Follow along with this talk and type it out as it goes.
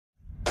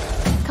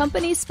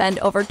companies spend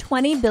over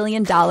 $20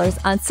 billion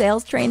on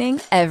sales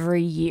training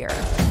every year.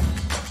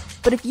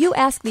 But if you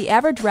ask the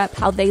average rep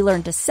how they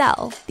learn to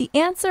sell, the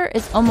answer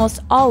is almost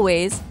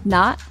always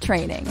not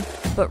training,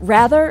 but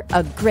rather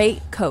a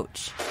great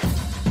coach.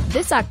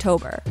 This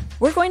October,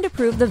 we're going to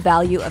prove the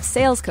value of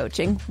sales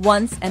coaching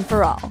once and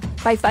for all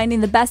by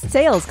finding the best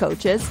sales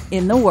coaches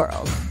in the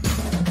world.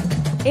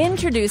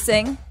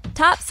 Introducing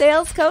Top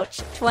Sales Coach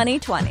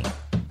 2020,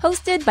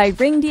 hosted by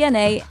Ring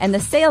DNA and the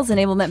Sales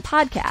Enablement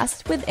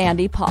podcast with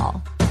Andy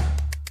Paul.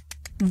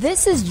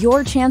 This is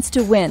your chance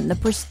to win the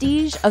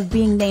prestige of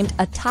being named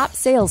a top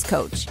sales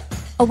coach,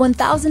 a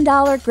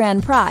 $1,000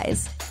 grand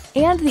prize,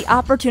 and the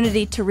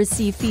opportunity to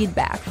receive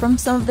feedback from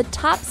some of the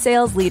top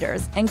sales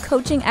leaders and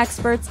coaching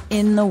experts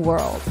in the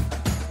world.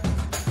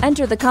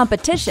 Enter the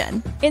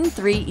competition in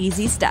 3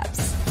 easy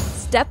steps.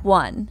 Step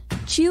 1.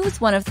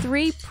 Choose one of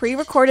 3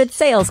 pre-recorded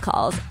sales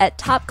calls at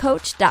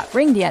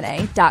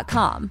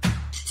topcoach.ringdna.com.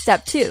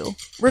 Step 2.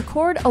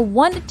 Record a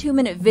 1 to 2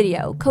 minute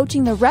video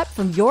coaching the rep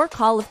from your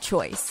call of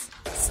choice.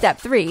 Step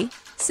 3.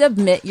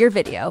 Submit your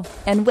video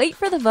and wait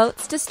for the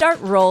votes to start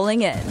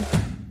rolling in.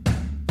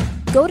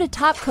 Go to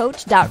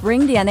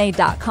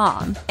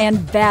topcoach.ringdna.com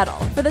and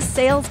battle for the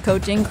sales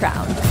coaching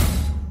crown.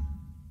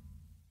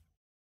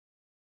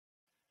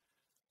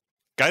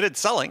 Guided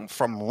selling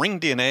from Ring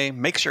DNA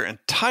makes your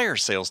entire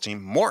sales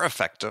team more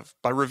effective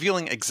by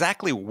revealing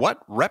exactly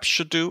what reps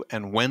should do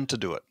and when to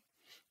do it.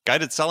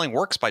 Guided selling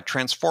works by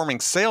transforming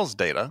sales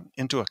data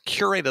into a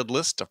curated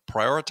list of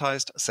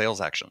prioritized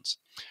sales actions.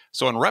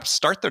 So when reps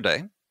start their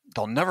day,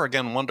 they'll never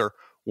again wonder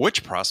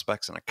which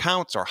prospects and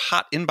accounts or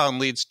hot inbound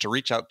leads to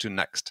reach out to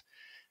next.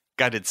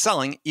 Guided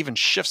selling even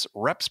shifts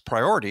reps'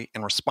 priority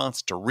in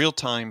response to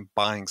real-time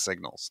buying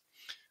signals.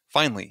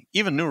 Finally,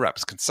 even new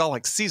reps can sell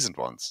like seasoned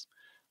ones.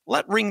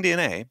 Let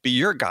RingDNA be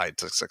your guide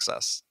to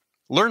success.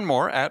 Learn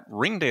more at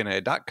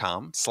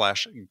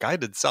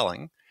ringdna.com/guided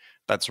selling.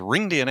 That's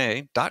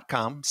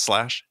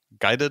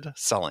ringdna.com/guided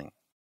selling.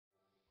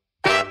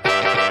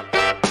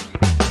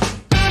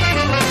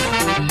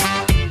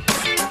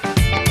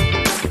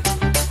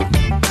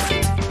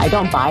 I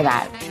don't buy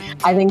that.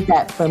 I think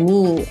that for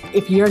me,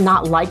 if you're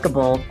not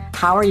likable,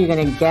 how are you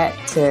going to get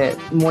to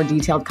more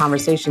detailed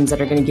conversations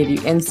that are going to give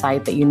you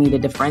insight that you need to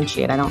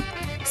differentiate? I don't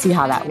see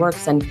how that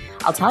works. And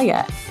I'll tell you,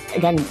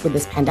 again, with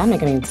this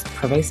pandemic, I mean, it's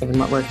pervasive in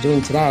what we're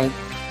doing today.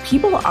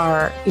 People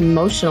are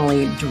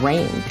emotionally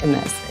drained in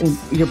this, and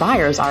your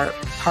buyers are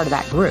part of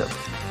that group.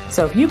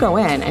 So if you go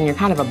in and you're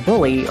kind of a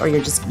bully, or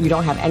you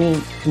don't have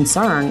any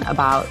concern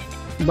about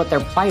what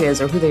their plight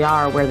is or who they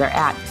are or where they're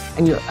at,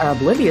 and you are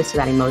oblivious to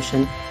that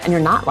emotion, and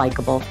you're not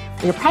likable,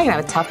 you're probably going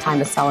to have a tough time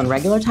to sell in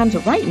regular times.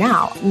 But right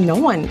now, no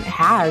one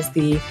has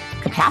the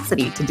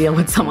capacity to deal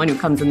with someone who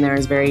comes in there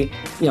is very,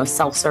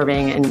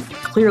 self-serving and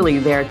clearly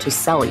there to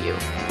sell you.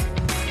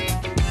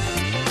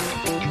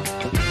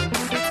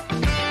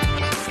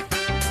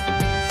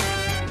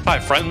 Hi,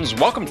 friends.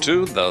 Welcome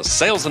to the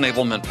Sales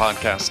Enablement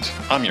Podcast.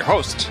 I'm your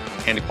host,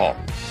 Andy Paul.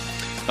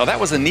 Now, that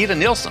was Anita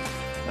Nielsen.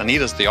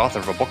 Anita's the author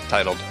of a book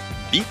titled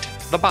Beat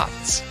the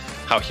Bots: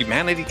 How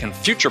Humanity Can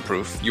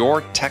Future-Proof Your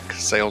Tech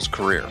Sales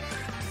Career,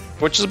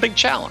 which is a big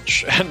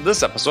challenge. And in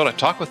this episode, I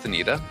talk with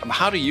Anita about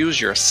how to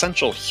use your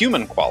essential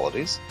human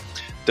qualities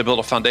to build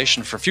a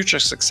foundation for future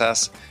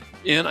success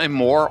in a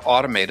more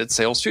automated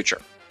sales future.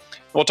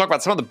 We'll talk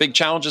about some of the big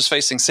challenges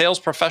facing sales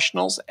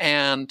professionals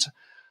and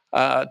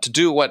to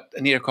do what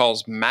Anita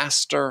calls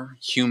master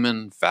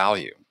human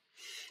value,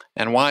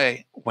 and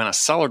why when a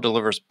seller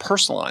delivers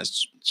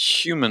personalized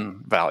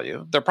human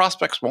value, their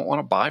prospects won't want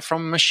to buy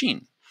from a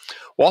machine.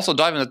 We'll also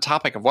dive into the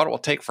topic of what it will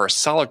take for a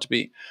seller to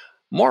be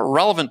more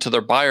relevant to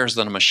their buyers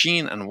than a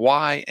machine, and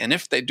why, and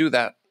if they do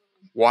that,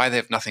 why they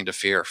have nothing to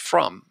fear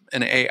from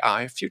an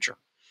AI future.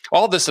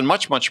 All this and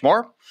much, much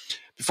more.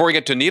 Before we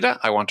get to Anita,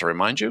 I want to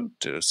remind you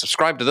to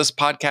subscribe to this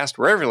podcast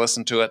wherever you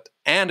listen to it.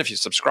 And if you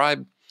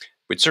subscribe,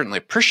 we'd certainly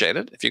appreciate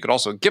it if you could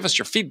also give us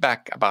your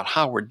feedback about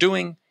how we're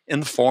doing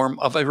in the form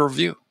of a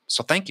review.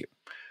 So thank you.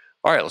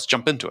 All right, let's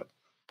jump into it.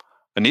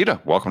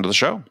 Anita, welcome to the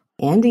show.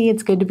 Andy,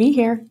 it's good to be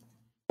here.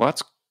 Well,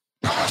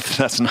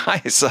 that's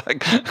nice. I'm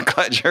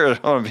glad you're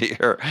going to be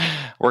here.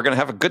 We're going to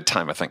have a good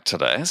time, I think,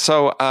 today.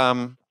 So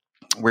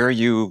where are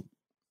you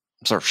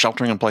sort of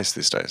sheltering in place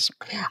these days?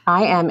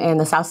 I am in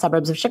the south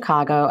suburbs of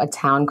Chicago, a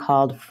town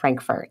called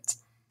Frankfort.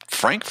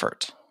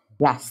 Frankfort?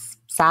 Yes.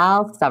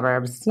 South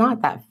suburbs. It's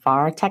not that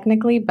far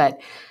technically, but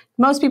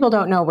most people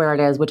don't know where it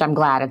is, which I'm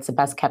glad. It's the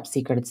best kept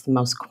secret. It's the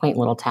most quaint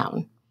little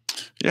town.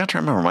 Yeah, I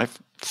try to remember. My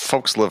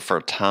folks lived for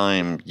a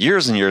time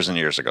years and years and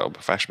years ago,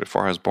 actually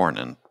before I was born,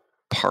 in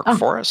Park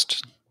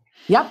Forest.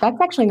 Yep, that's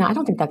actually not, I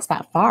don't think that's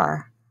that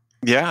far.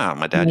 Yeah,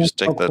 my dad used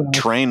to take the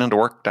train into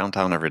work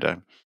downtown every day.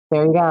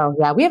 There you go.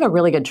 Yeah, we have a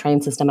really good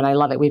train system, and I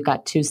love it. We've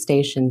got 2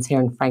 stations here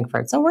in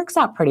Frankfort, so it works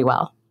out pretty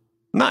well.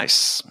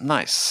 Nice,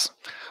 nice.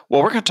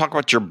 Well, we're going to talk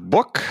about your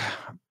book,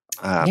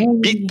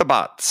 Beat the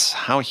Bots: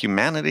 How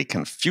Humanity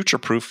Can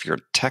Future-Proof Your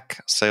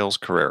Tech Sales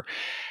Career.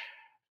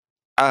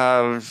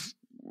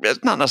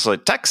 It's not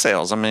necessarily tech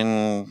sales. I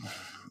mean,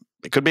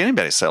 it could be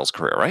anybody's sales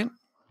career, right?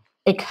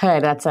 It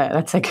could. That's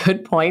a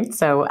good point.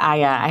 So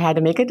I had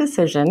to make a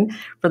decision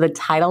for the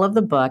title of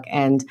the book,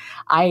 and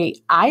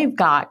I've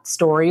got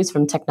stories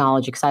from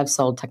technology because I've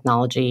sold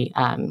technology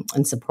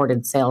and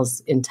supported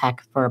sales in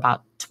tech for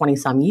about 20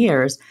 some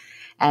years,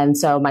 and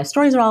so my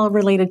stories are all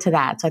related to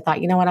that. So I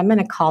thought, you know what, I'm going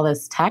to call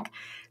this tech,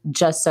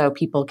 just so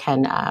people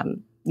can.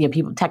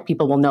 Tech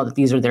people will know that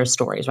these are their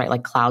stories, right?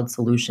 Like cloud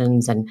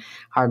solutions and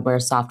hardware,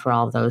 software,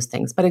 all of those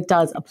things. But it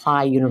does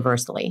apply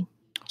universally.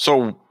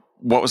 So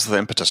what was the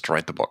impetus to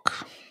write the book?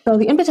 So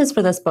the impetus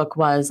for this book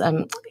was,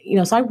 so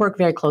I work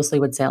very closely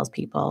with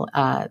salespeople.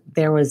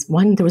 There was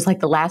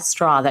like the last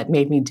straw that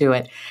made me do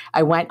it.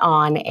 I went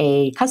on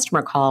a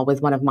customer call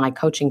with one of my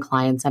coaching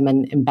clients. I'm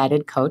an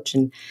embedded coach,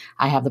 and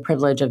I have the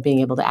privilege of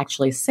being able to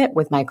actually sit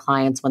with my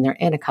clients when they're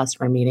in a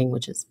customer meeting,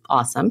 which is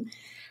awesome.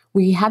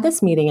 We had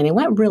this meeting and it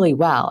went really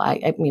well.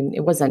 I mean,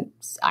 it wasn't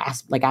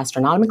like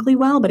astronomically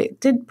well, but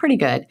it did pretty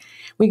good.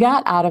 We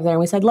got out of there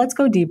and we said, let's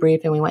go debrief.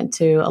 And we went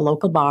to a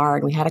local bar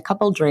and we had a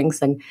couple drinks.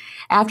 And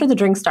after the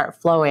drinks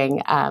start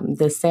flowing,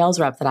 the sales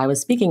rep that I was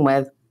speaking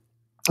with,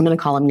 I'm going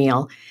to call him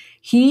Neil,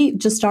 he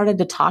just started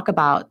to talk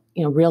about,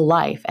 real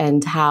life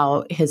and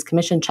how his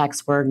commission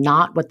checks were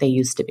not what they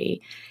used to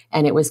be.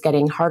 And it was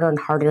getting harder and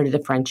harder to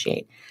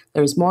differentiate.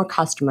 There's more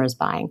customers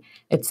buying,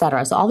 et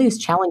cetera. So all these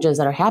challenges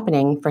that are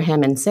happening for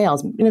him in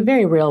sales in a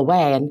very real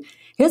way. And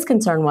his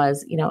concern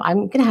was,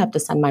 I'm going to have to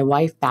send my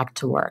wife back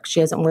to work. She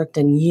hasn't worked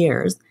in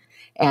years.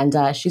 And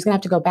she's going to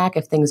have to go back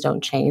if things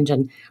don't change.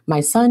 And my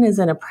son is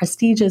in a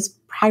prestigious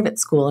private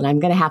school, and I'm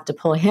going to have to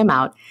pull him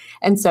out.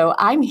 And so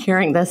I'm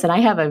hearing this, and I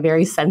have a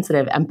very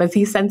sensitive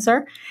empathy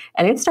sensor,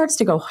 and it starts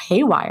to go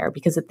haywire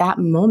because at that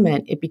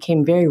moment, it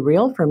became very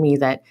real for me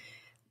that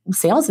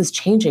sales is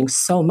changing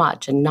so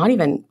much, and not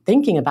even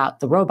thinking about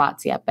the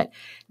robots yet, but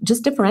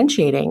just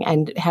differentiating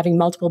and having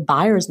multiple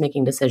buyers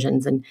making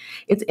decisions. And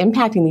it's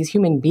impacting these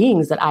human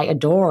beings that I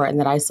adore and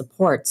that I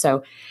support. So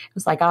it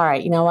was like, all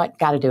right, you know what?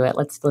 Got to do it.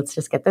 Let's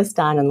just get this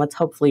done, and let's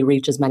hopefully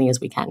reach as many as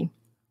we can.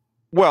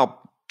 Well,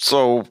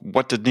 so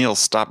what did Neil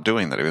stop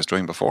doing that he was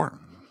doing before?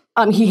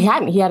 He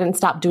hadn't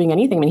stopped doing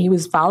anything. I mean, he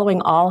was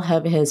following all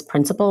of his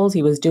principles.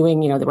 He was doing,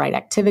 the right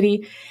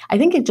activity. I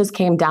think it just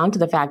came down to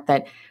the fact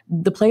that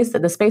the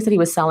space that he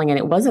was selling in,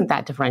 it wasn't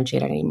that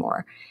differentiated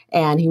anymore.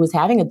 And he was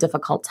having a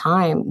difficult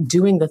time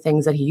doing the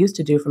things that he used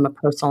to do from a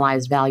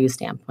personalized value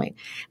standpoint.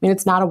 I mean,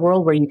 it's not a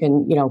world where you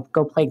can,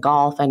 go play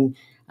golf and,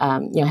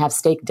 have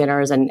steak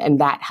dinners and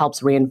that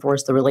helps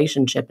reinforce the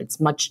relationship. It's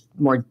much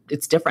more,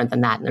 it's different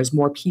than that. And there's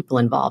more people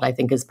involved, I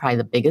think, is probably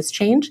the biggest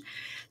change.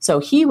 So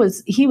he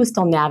was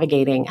still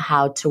navigating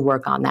how to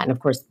work on that. And of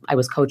course, I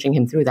was coaching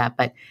him through that.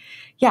 But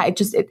yeah,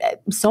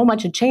 so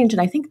much had changed.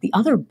 And I think the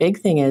other big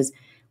thing is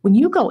when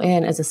you go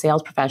in as a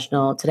sales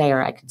professional today,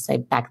 or I could say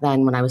back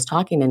then when I was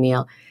talking to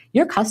Neil,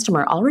 your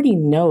customer already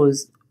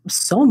knows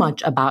so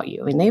much about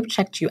you. And they've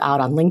checked you out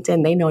on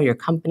LinkedIn. They know your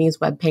company's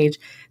webpage.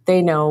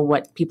 They know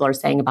what people are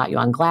saying about you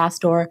on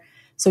Glassdoor.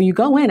 So you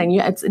go in and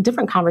it's a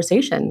different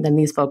conversation than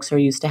these folks are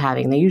used to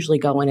having. They usually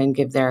go in and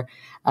give their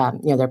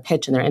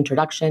pitch and their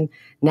introduction.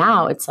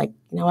 Now it's like,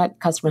 you know what?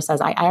 Customer says,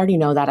 I already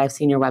know that. I've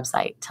seen your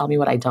website. Tell me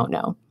what I don't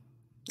know.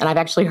 And I've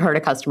actually heard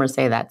a customer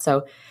say that.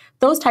 So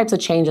those types of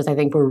changes, I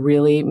think, were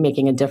really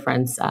making a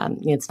difference.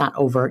 It's not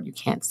overt. You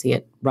can't see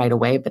it right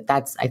away, but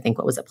that's, I think,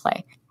 what was at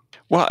play.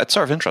 Well, it's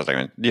sort of interesting. I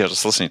mean,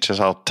 just listening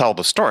to tell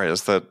the story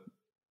is that,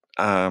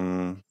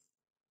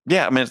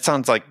 it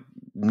sounds like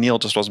Neil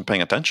just wasn't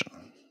paying attention.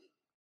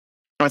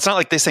 It's not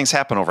like these things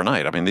happen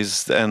overnight. I mean,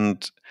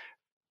 and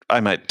I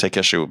might take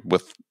issue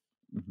with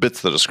bits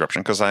of the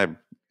description because I'm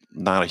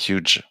not a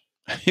huge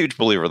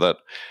believer that,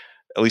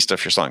 at least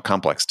if you're selling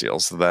complex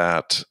deals,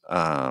 that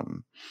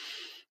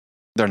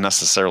there are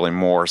necessarily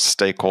more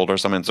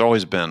stakeholders. I mean, there's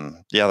always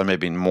been, there may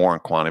be more in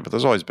quantity, but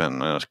there's always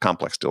been a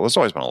complex deal. There's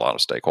always been a lot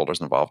of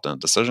stakeholders involved in a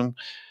decision.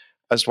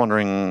 I was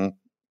wondering,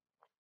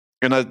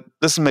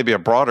 this is maybe a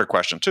broader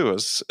question too,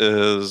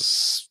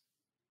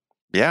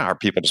 are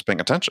people just paying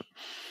attention?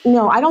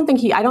 No, I don't think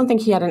he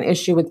had an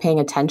issue with paying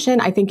attention.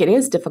 I think it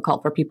is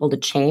difficult for people to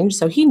change.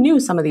 So he knew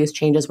some of these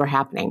changes were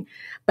happening.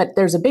 But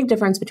there's a big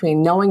difference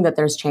between knowing that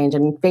there's change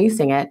and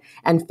facing it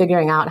and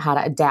figuring out how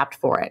to adapt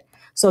for it.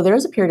 So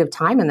there's a period of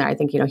time in there. I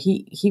think,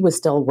 he was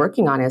still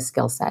working on his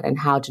skill set and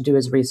how to do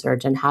his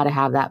research and how to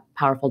have that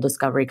powerful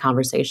discovery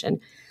conversation.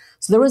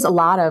 So there was a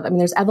lot of,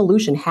 there's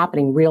evolution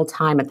happening real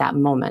time at that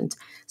moment.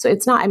 So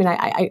it's not,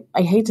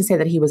 I hate to say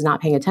that he was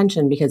not paying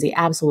attention because he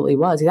absolutely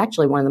was. He's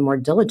actually one of the more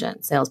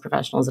diligent sales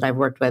professionals that I've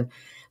worked with.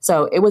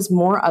 So it was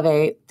more of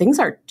things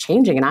are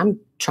changing and I'm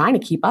trying to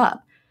keep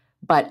up,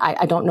 but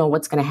I don't know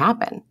what's going to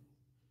happen.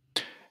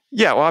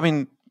 Yeah, well,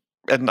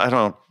 and I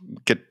don't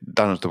get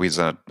down into the weeds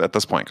at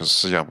this point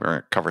because we're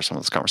going to cover some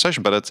of this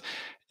conversation, but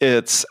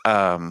it's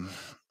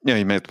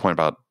you made the point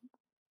about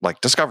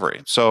like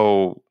discovery.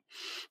 So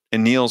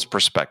in Neil's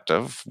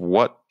perspective,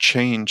 what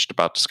changed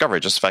about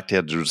discovery? Just the fact he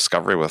had to do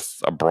discovery with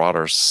a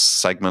broader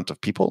segment of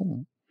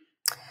people?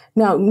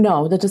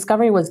 No. The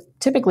discovery was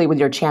typically with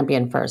your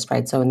champion first,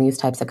 right? So in these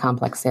types of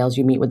complex sales,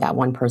 you meet with that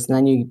one person,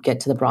 then you get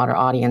to the broader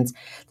audience.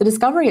 The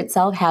discovery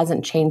itself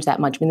hasn't changed that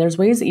much. I mean, there's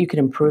ways that you could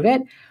improve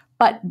it,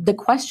 but the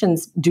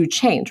questions do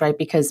change, right?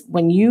 Because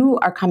when you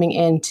are coming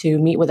in to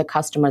meet with a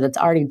customer that's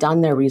already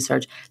done their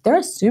research, they're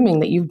assuming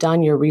that you've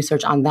done your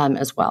research on them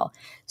as well.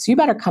 So you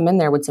better come in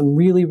there with some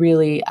really,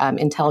 really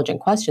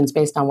intelligent questions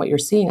based on what you're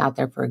seeing out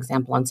there, for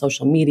example, on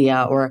social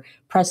media or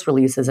press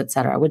releases, et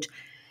cetera, which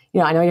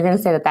I know you're going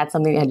to say that that's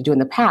something you had to do in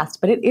the past,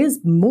 but it's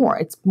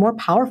more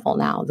powerful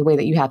now, the way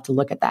that you have to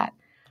look at that,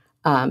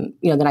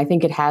 than I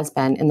think it has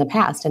been in the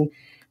past. And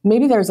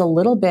maybe there's a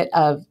little bit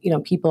of,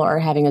 people are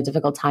having a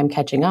difficult time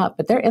catching up,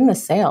 but they're in the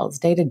sales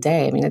day to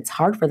day. I mean, it's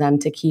hard for them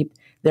to keep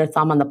their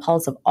thumb on the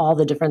pulse of all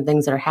the different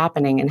things that are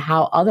happening and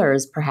how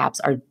others perhaps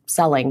are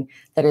selling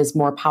that is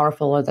more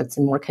powerful or that's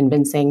more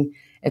convincing,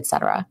 et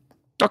cetera.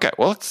 Okay,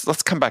 well,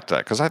 let's come back to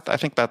that, because I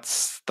think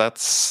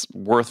that's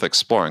worth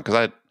exploring,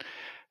 because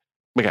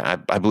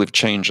I believe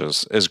change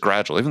is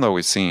gradual. Even though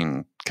we've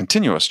seen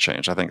continuous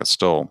change, I think it's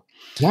still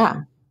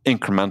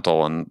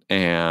incremental.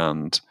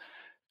 And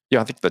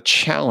I think the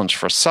challenge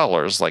for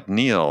sellers like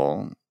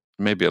Neil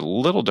may be a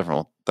little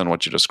different than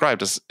what you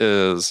described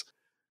is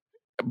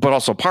but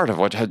also part of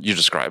what you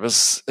described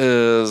is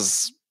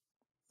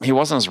he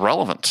wasn't as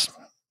relevant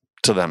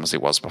to them as he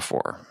was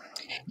before.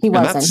 He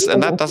wasn't.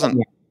 That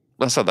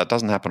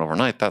doesn't happen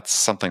overnight. That's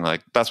something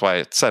that's why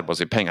it said, was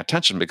he paying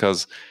attention?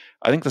 Because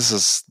I think this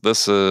is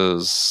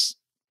there's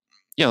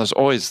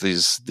always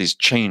these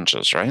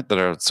changes, right? That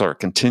are sort of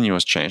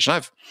continuous change. And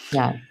I've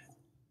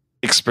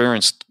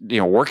experienced,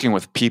 working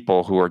with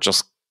people who are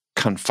just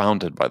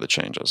confounded by the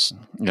changes.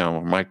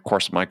 My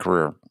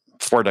career,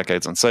 4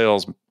 decades in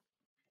sales,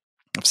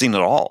 I've seen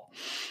it all.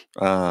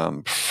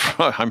 I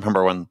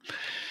remember when it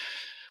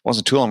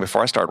wasn't too long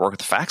before I started working,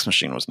 the fax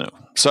machine was new.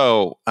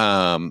 So,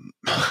 but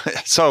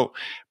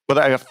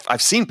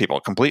I've seen people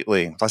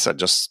completely, like I said,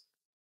 just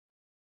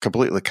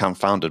completely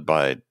confounded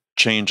by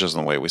changes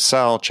in the way we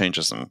sell,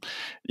 changes in,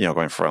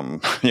 going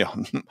from,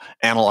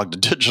 analog to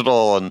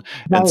digital and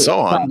so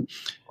on. Right.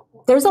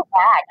 There's a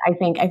lag. I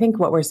think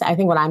what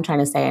I'm trying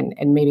to say,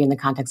 and maybe in the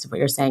context of what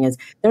you're saying, is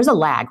there's a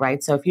lag,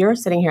 right? So if you're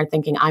sitting here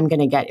thinking I'm going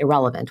to get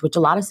irrelevant, which a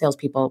lot of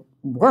salespeople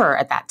were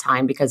at that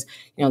time, because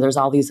there's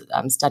all these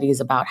studies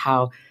about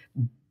how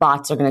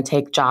bots are going to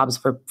take jobs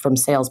from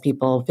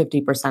salespeople,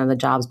 50% of the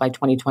jobs by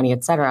 2020,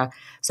 et cetera.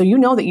 So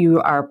that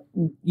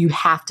you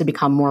have to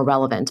become more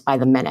relevant by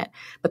the minute.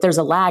 But there's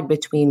a lag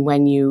between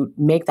when you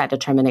make that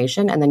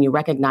determination and then you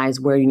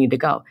recognize where you need to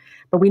go.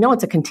 But we know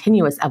it's a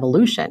continuous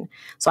evolution.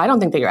 So I don't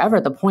think that you're ever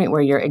at the point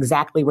where you're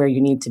exactly where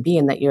you need to be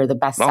and that you're the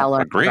best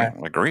seller. Agree.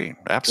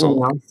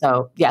 Absolutely.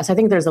 So I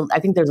think there's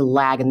a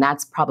lag, and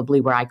that's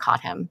probably where I caught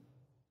him.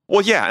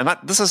 Well, yeah. And I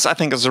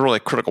think is a really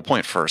critical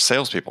point for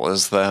salespeople,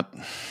 is that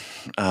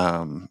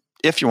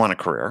if you want a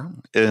career,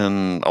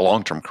 in a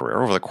long-term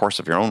career over the course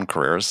of your own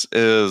careers,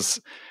 I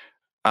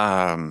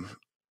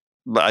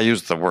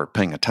use the word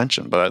paying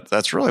attention, but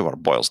that's really what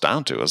it boils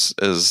down to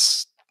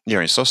is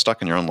you're so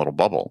stuck in your own little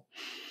bubble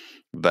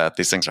that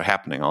these things are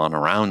happening all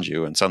around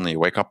you, and suddenly you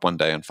wake up one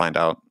day and find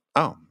out,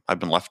 oh, I've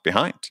been left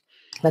behind.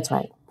 That's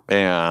right.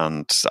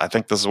 And I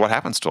think this is what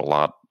happens to a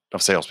lot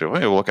of salespeople.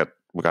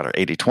 We got our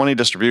 80-20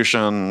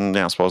 distribution.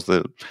 Suppose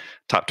the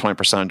top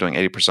 20% are doing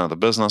 80% of the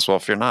business. Well,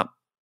 if you're not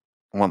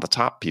one of the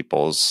top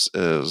people,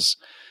 are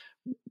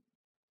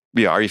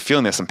you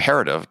feeling this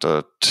imperative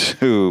to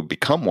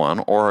become one,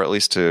 or at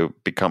least to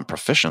become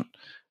proficient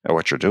at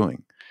what you're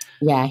doing?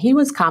 Yeah, he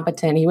was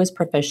competent, he was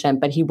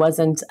proficient, but he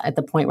wasn't at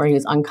the point where he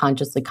was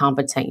unconsciously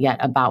competent yet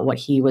about what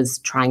he was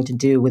trying to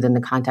do within the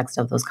context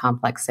of those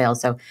complex sales.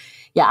 So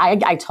yeah,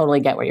 I totally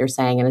get what you're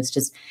saying. And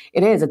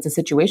it's a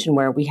situation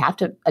where we have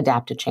to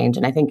adapt to change.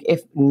 And I think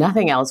if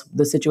nothing else,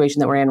 the situation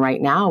that we're in right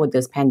now with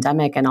this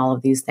pandemic and all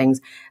of these things,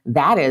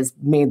 that has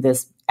made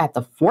this at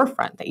the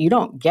forefront, that you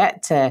don't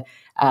get to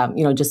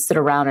just sit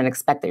around and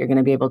expect that you're going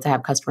to be able to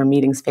have customer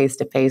meetings face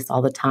to face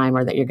all the time,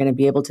 or that you're going to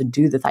be able to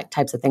do the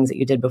types of things that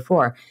you did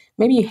before.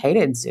 Maybe you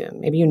hated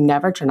Zoom. Maybe you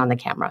never turned on the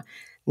camera.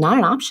 Not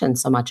an option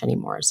so much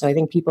anymore. So I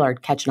think people are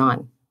catching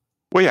on.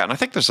 Well, yeah. And I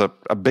think there's a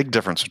big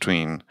difference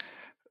between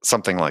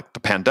something like the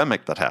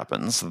pandemic that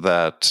happens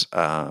that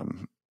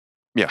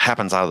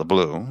happens out of the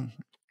blue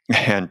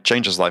and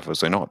changes life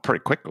as we know it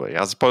pretty quickly,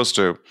 as opposed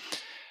to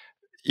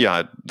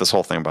this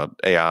whole thing about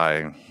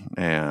AI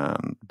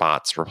and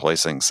bots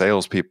replacing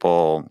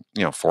salespeople.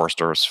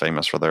 Forrester is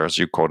famous for theirs.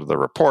 You quoted the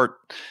report,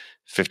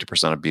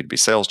 50% of B2B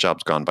sales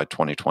jobs gone by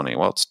 2020.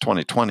 Well, it's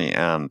 2020,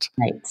 and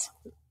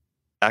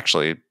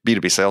actually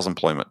B2B sales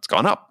employment's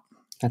gone up.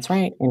 That's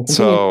right.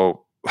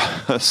 So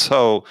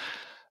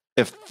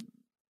if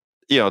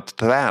to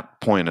that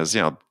point is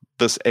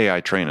this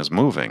AI train is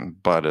moving,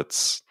 but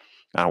it's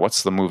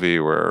what's the movie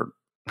where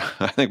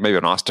I think maybe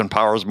an Austin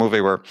Powers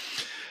movie where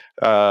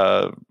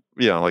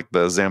like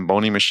the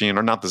Zamboni machine,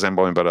 or not the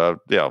Zamboni, but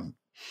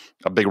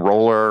a big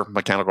roller,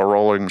 mechanical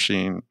rolling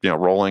machine,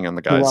 rolling, and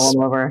the guy's roll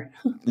him over.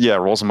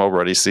 rolls him over,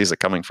 and he sees it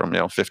coming from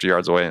 50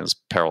 yards away and is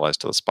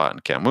paralyzed to the spot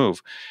and can't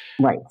move.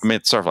 Right. I mean,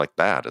 it's sort of like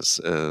that.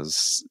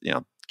 Is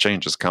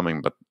change is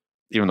coming, but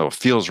even though it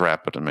feels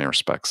rapid in many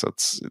respects,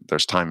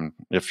 there's time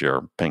if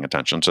you're paying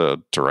attention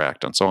to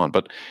react and so on.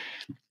 But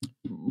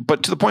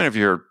to the point of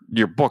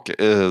your book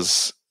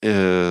is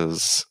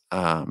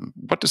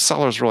what do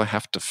sellers really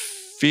have to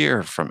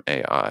fear from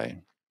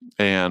AI,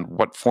 and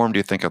what form do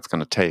you think it's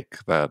going to take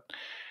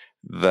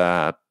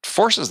that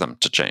forces them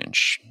to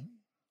change?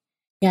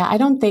 Yeah, I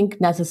don't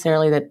think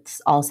necessarily that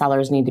all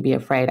sellers need to be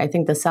afraid. I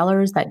think the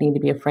sellers that need to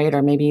be afraid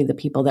are maybe the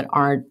people that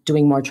are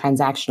doing more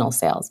transactional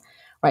sales,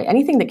 right?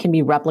 Anything that can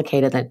be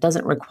replicated that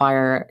doesn't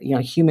require,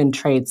 human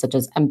traits such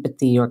as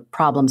empathy or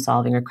problem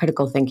solving or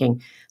critical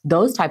thinking.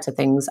 Those types of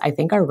things I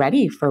think are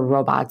ready for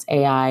robots,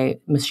 AI,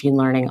 machine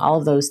learning, all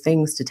of those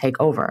things to take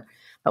over.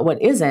 But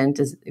what isn't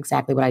is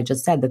exactly what I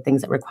just said, the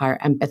things that require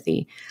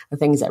empathy, the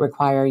things that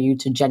require you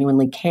to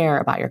genuinely care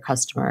about your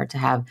customer, to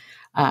have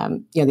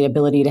the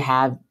ability to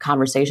have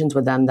conversations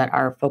with them that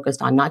are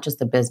focused on not just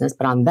the business,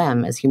 but on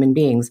them as human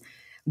beings.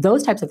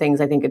 Those types of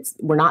things, I think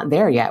we're not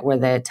there yet where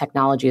the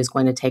technology is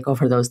going to take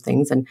over those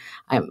things. And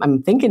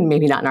I'm thinking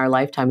maybe not in our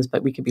lifetimes,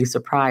 but we could be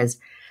surprised.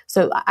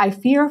 So I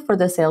fear for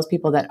the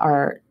salespeople that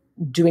are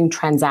doing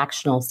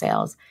transactional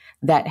sales,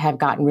 that have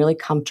gotten really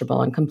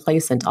comfortable and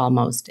complacent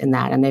almost in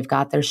that. And they've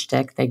got their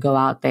shtick. They go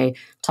out, they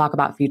talk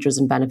about features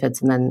and benefits,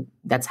 and then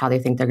that's how they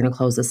think they're going to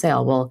close the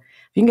sale. Well,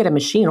 if you can get a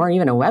machine or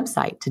even a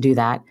website to do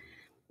that,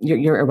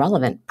 you're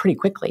irrelevant pretty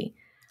quickly.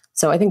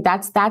 So I think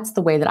that's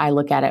the way that I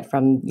look at it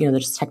from,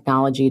 there's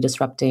technology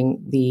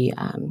disrupting the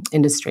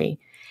industry.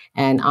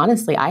 And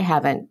honestly,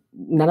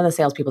 none of the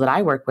salespeople that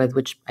I work with,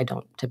 which I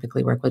don't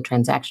typically work with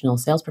transactional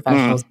sales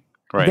professionals,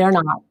 right.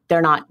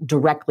 They're not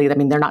directly,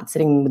 they're not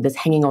sitting with this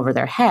hanging over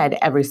their head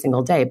every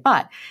single day.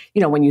 But,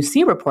 when you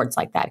see reports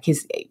like that,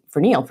 for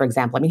Neil, for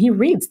example, he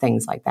reads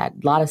things like that.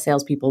 A lot of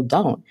salespeople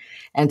don't.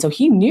 And so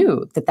he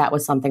knew that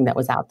was something that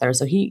was out there.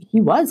 So he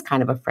was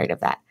kind of afraid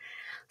of that.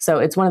 So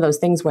it's one of those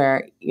things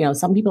where,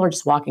 some people are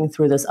just walking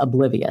through this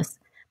oblivious,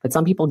 but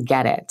some people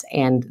get it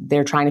and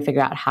they're trying to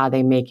figure out how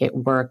they make it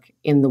work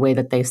in the way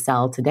that they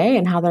sell today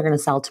and how they're going to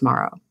sell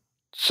tomorrow.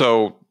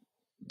 So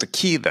the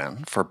key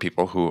then for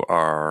people who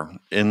are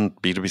in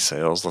B2B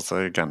sales, let's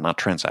say, again, not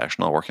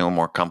transactional, working on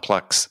more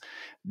complex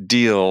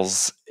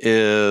deals,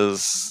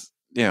 is,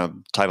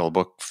 title of the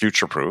book,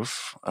 Future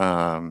Proof,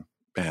 and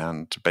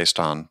based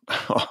on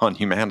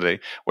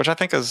humanity, which I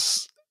think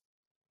is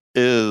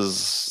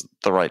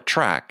the right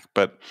track.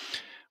 But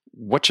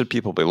what should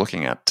people be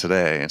looking at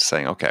today and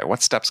saying, okay,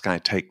 what steps can I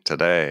take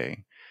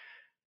today?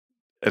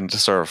 And to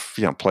sort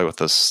of, play with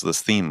this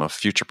theme of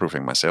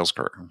future-proofing my sales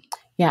career.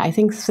 Yeah, I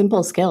think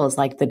simple skills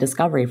like the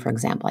discovery, for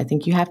example. I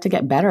think you have to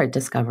get better at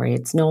discovery.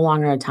 It's no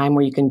longer a time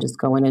where you can just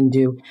go in and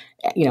do,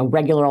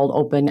 regular old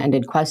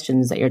open-ended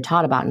questions that you're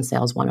taught about in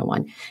Sales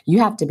 101. You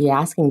have to be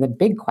asking the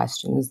big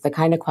questions, the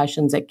kind of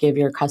questions that give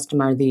your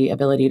customer the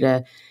ability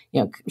to,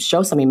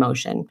 show some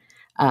emotion.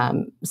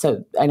 And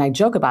I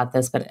joke about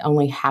this, but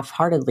only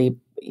half-heartedly,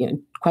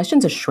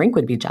 questions a shrink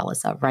would be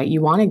jealous of, right?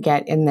 You want to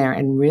get in there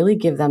and really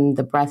give them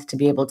the breath to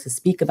be able to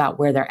speak about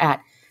where they're at,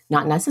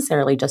 not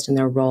necessarily just in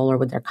their role or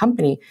with their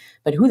company,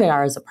 but who they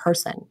are as a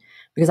person.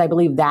 Because I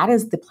believe that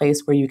is the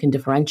place where you can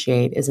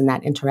differentiate, is in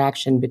that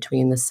interaction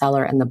between the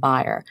seller and the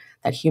buyer,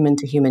 that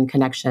human-to-human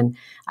connection.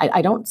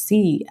 I don't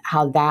see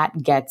how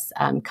that gets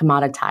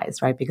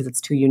commoditized, right? Because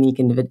it's two unique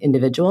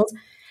individuals.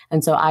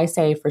 And so I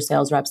say for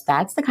sales reps,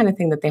 that's the kind of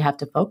thing that they have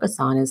to focus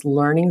on, is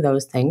learning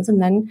those things. And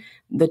then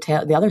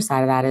the other side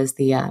of that is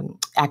the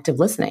active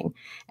listening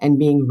and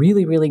being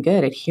really, really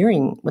good at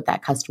hearing what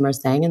that customer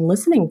is saying and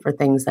listening for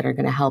things that are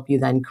going to help you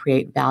then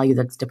create value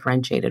that's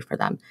differentiated for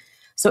them.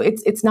 So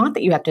it's not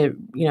that you have to,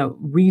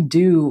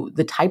 redo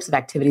the types of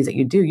activities that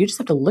you do. You just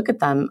have to look at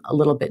them a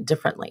little bit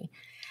differently.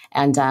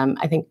 And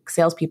I think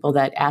salespeople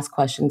that ask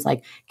questions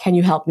like, can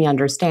you help me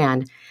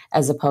understand,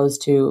 as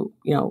opposed to,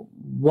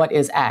 what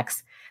is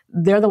X?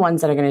 They're the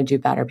ones that are going to do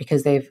better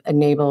because they've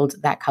enabled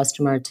that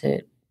customer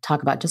to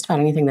talk about just about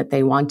anything that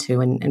they want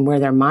to, and where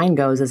their mind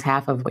goes is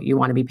half of what you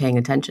want to be paying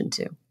attention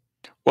to.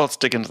 Well, let's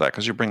dig into that,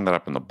 because you bring that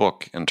up in the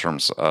book in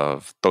terms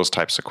of those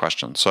types of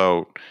questions.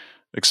 So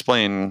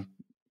explain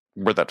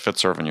where that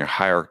fits sort of in your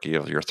hierarchy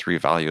of your three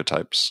value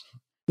types.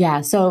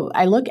 Yeah, so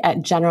I look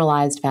at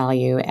generalized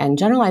value, and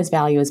generalized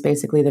value is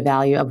basically the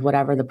value of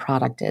whatever the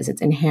product is.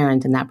 It's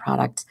inherent in that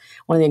product.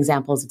 One of the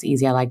examples it's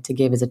easy I like to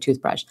give is a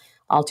toothbrush.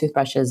 All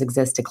toothbrushes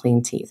exist to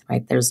clean teeth,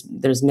 right?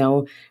 There's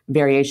no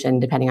variation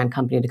depending on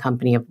company to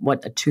company of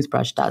what a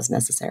toothbrush does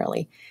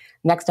necessarily.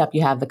 Next up,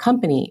 you have the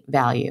company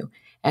value.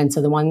 And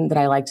so the one that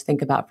I like to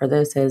think about for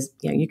this is,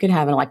 you could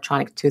have an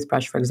electronic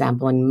toothbrush, for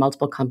example, and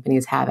multiple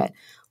companies have it.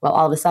 Well,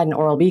 all of a sudden,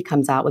 Oral-B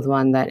comes out with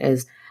one that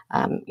is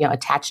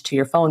attached to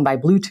your phone by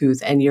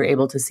Bluetooth, and you're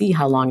able to see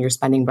how long you're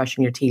spending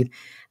brushing your teeth.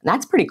 And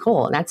that's pretty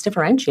cool, and that's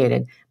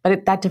differentiated.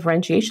 But that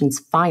differentiation is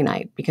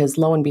finite, because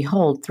lo and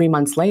behold, 3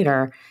 months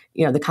later,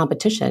 the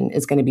competition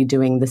is going to be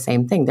doing the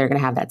same thing. They're going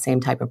to have that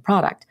same type of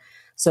product.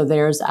 So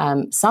there's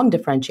some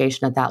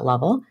differentiation at that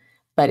level,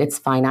 but it's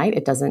finite.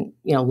 It doesn't,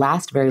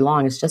 last very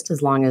long. It's just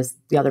as long as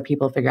the other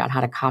people figure out how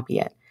to copy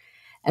it.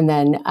 And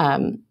then,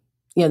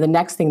 the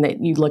next thing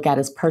that you look at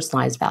is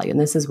personalized value.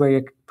 And this is where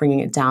you're bringing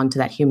it down to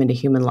that human to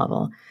human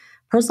level.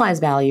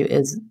 Personalized value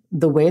is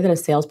the way that a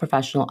sales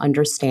professional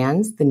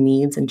understands the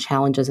needs and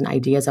challenges and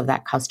ideas of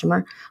that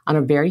customer on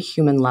a very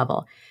human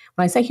level.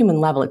 When I say human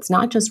level, it's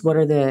not just what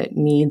are the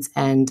needs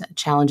and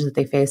challenges that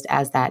they faced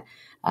as that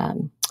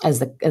as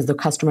the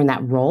customer in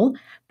that role,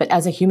 but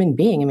as a human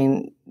being. I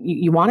mean,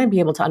 you want to be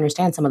able to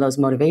understand some of those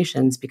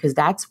motivations, because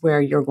that's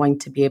where you're going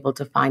to be able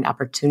to find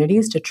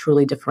opportunities to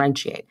truly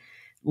differentiate.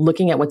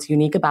 Looking at what's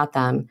unique about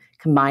them,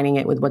 combining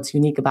it with what's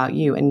unique about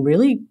you, and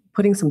really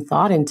putting some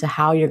thought into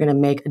how you're going to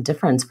make a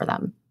difference for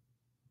them.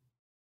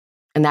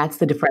 And that's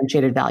the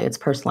differentiated value. It's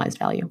personalized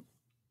value.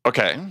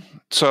 Okay.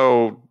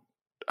 So,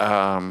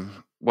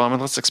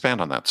 let's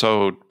expand on that.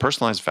 So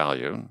personalized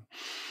value,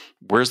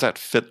 where's that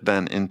fit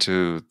then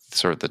into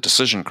sort of the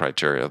decision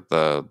criteria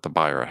the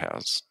buyer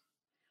has?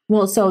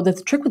 Well, so the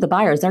trick with the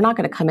buyers, they're not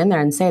going to come in there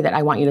and say that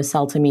I want you to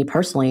sell to me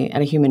personally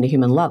at a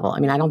human-to-human level.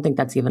 I mean, I don't think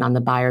that's even on the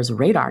buyer's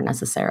radar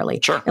necessarily.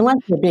 Sure. Unless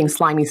they're being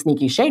slimy,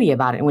 sneaky, shady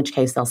about it, in which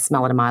case they'll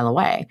smell it a mile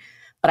away.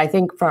 But I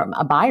think from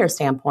a buyer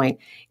standpoint,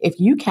 if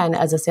you can,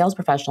 as a sales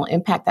professional,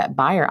 impact that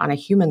buyer on a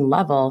human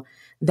level,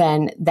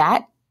 then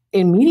that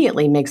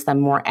immediately makes them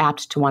more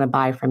apt to want to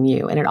buy from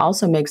you. And it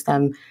also makes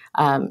them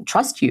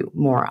trust you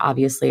more,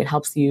 obviously. It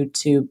helps you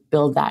to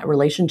build that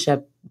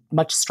relationship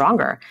much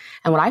stronger.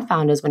 And what I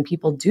found is when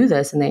people do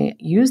this and they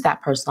use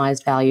that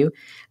personalized value,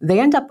 they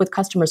end up with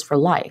customers for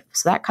life.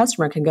 So that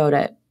customer can go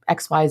to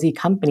XYZ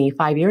company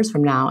 5 years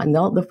from now, and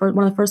one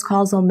of the first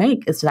calls they'll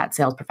make is to that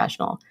sales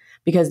professional,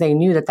 because they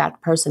knew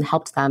that person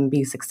helped them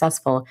be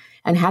successful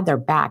and had their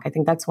back. I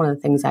think that's one of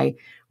the things I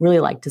really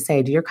like to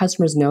say. Do your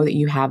customers know that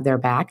you have their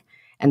back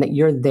and that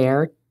you're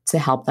there to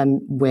help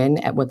them win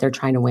at what they're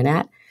trying to win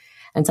at?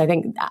 And so I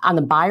think on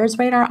the buyer's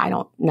radar, I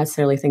don't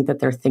necessarily think that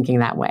they're thinking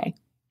that way.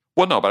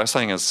 Well, no, but I'm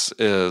saying is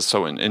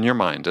so in your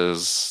mind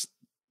is,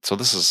 so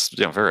this is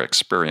very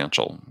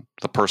experiential,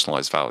 the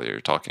personalized value you're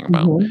talking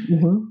about. Mm-hmm,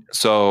 mm-hmm.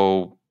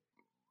 So,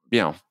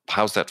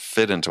 how's that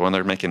fit into when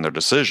they're making their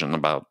decision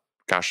about,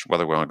 gosh,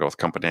 whether we want to go with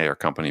company A or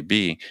company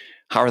B?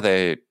 How are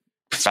they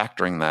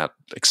factoring that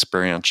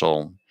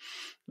experiential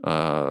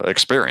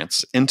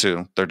experience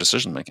into their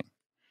decision making?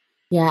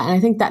 Yeah, and I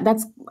think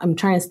that's what I'm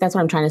trying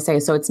to say.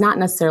 So it's not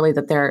necessarily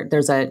that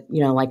there's a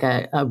like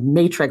a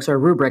matrix or a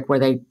rubric where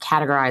they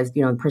categorize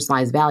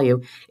personalized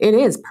value. It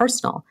is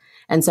personal.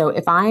 And so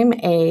if I'm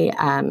a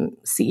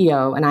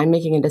CEO and I'm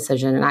making a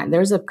decision, and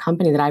there's a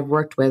company that I've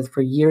worked with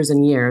for years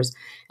and years,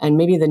 and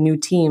maybe the new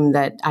team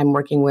that I'm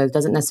working with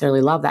doesn't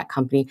necessarily love that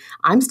company,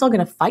 I'm still going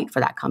to fight for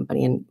that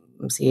company, and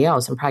I'm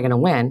CEO, so I'm probably going to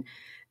win.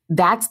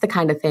 That's the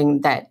kind of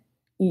thing that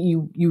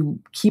you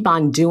keep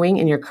on doing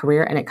in your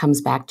career, and it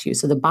comes back to you.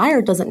 So the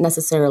buyer doesn't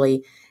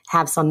necessarily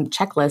have some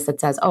checklist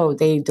that says, oh,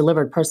 they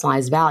delivered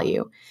personalized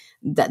value.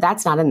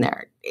 That's not in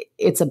there.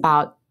 It's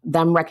about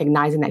them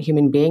recognizing that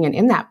human being, and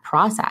in that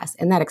process,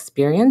 in that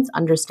experience,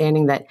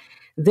 understanding that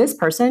this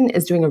person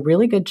is doing a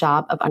really good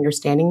job of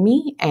understanding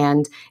me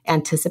and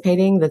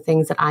anticipating the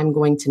things that I'm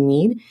going to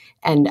need,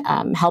 and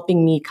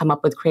helping me come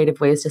up with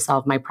creative ways to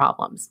solve my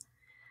problems.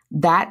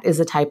 That is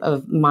the type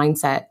of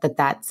mindset that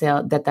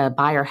the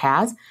buyer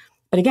has.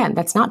 But again,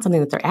 that's not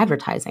something that they're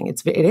advertising.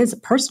 It is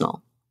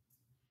personal.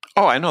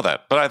 Oh, I know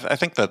that. But I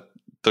think that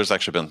there's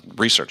actually been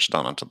research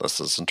done into this,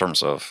 is in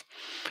terms of,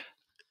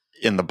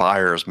 in the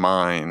buyer's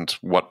mind,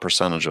 what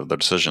percentage of the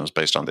decision is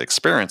based on the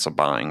experience of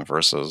buying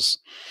versus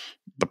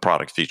the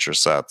product feature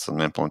sets and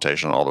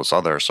implementation and all those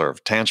other sort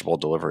of tangible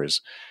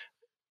deliveries.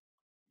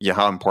 Yeah,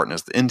 how important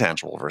is the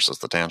intangible versus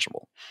the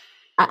tangible?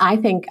 I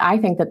think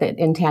that the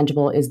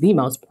intangible is the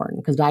most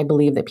important, because I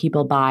believe that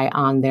people buy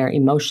on their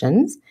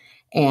emotions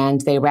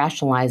and they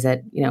rationalize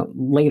it,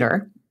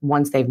 later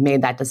once they've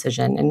made that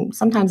decision. And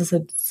sometimes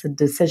the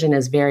decision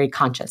is very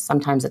conscious.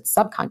 Sometimes it's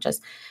subconscious,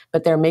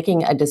 but they're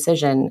making a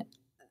decision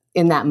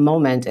in that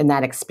moment, in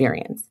that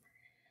experience.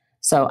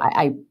 So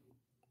I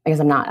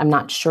guess I'm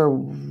not sure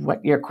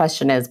what your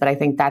question is, but I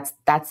think that's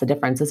the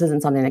difference. This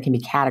isn't something that can be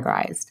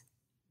categorized.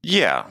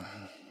 Yeah.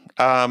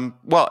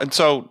 Well, and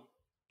so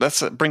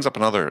that brings up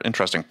another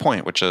interesting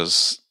point, which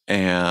is,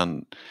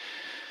 and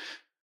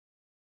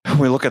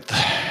we look at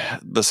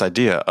this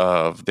idea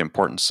of the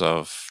importance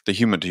of the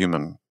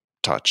human-to-human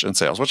touch in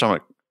sales, which I'm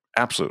an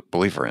absolute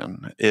believer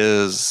in,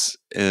 is,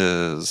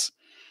 and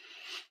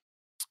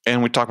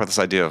we talk about this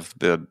idea of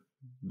the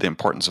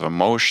importance of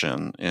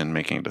emotion in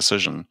making a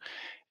decision,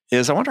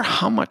 is I wonder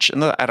how much,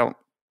 and I don't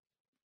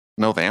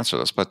know the answer to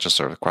this, but just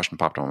sort of a question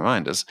popped in my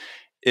mind,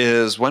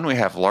 is when we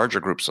have larger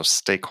groups of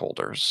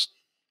stakeholders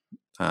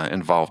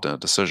involved in a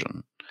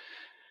decision,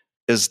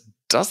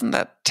 doesn't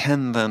that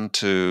tend then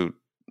to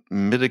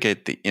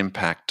mitigate the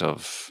impact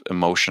of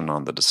emotion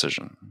on the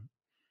decision?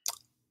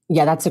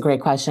 Yeah, that's a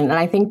great question. And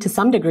I think to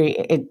some degree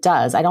it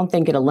does. I don't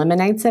think it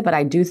eliminates it, but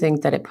I do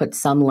think that it puts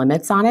some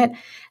limits on it.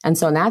 And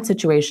so in that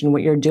situation,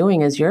 what you're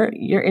doing is you're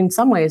in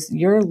some ways,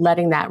 you're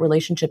letting that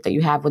relationship that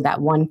you have with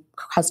that one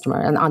customer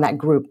and on that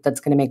group that's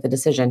going to make the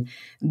decision,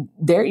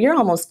 you're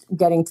almost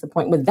getting to the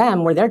point with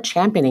them where they're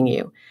championing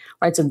you,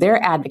 right? So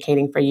they're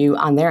advocating for you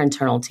on their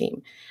internal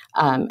team.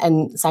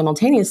 And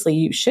simultaneously,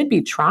 you should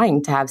be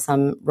trying to have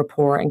some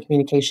rapport and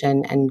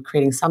communication and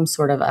creating some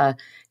sort of a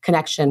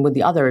connection with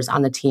the others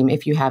on the team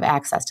if you have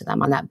access to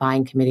them on that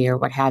buying committee or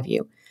what have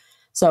you.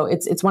 So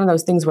it's one of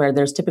those things where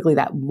there's typically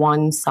that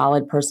one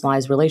solid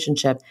personalized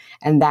relationship,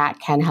 and that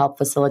can help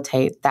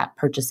facilitate that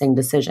purchasing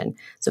decision.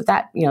 So if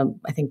that,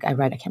 I think I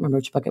can't remember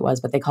which book it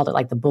was, but they called it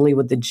like the bully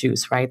with the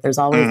juice, right? There's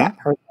always that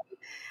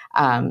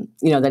person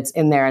that's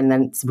in there, and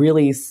then it's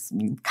really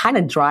kind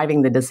of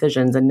driving the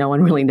decisions, and no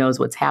one really knows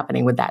what's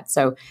happening with that.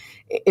 So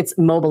it's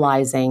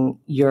mobilizing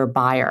your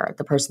buyer,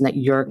 the person that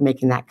you're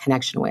making that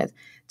connection with,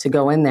 to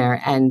go in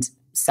there and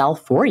sell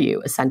for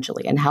you,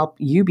 essentially, and help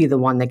you be the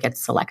one that gets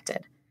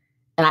selected.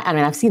 And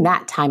I've seen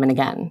that time and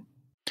again.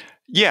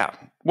 Yeah,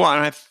 well,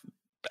 and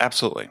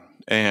absolutely.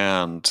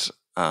 And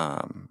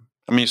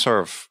you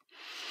sort of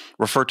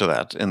refer to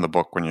that in the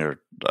book when your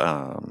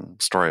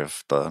story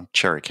of the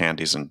cherry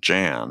candies and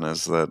Jan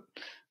is that,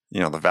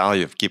 the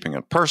value of keeping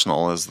it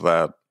personal is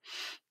that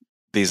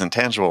these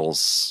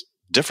intangibles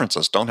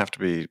differences don't have to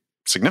be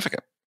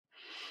significant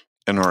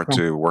in order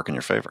to work in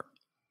your favor.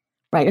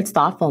 Right. It's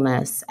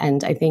thoughtfulness.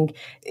 And I think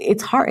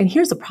it's hard. And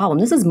here's the problem.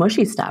 This is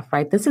mushy stuff,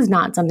 right? This is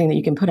not something that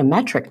you can put a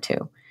metric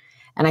to.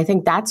 And I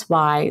think that's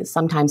why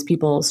sometimes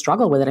people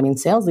struggle with it. I mean,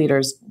 sales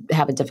leaders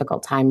have a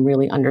difficult time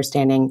really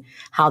understanding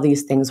how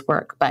these things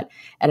work. But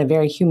at a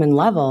very human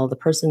level,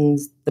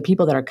 the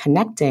people that are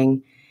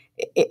connecting,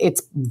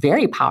 it's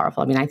very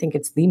powerful. I mean, I think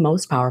it's the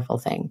most powerful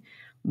thing.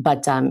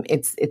 But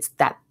it's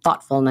that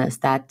thoughtfulness,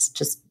 that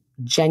just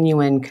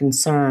genuine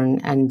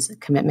concern and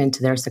commitment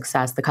to their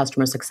success, the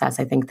customer success.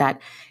 I think that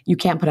you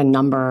can't put a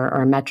number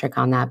or a metric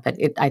on that, but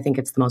I think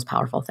it's the most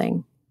powerful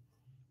thing.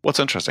 Well, it's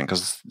interesting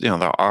because,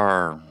 there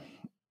are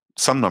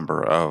some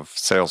number of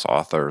sales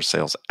authors,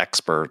 sales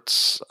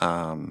experts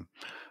who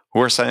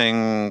are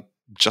saying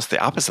just the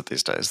opposite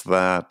these days,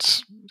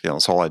 that,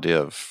 this whole idea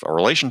of a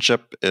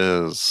relationship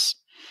is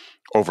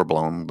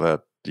overblown,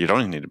 that you don't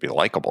even need to be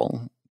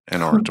likable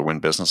in order to win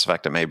business. In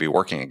fact, it may be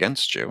working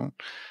against you.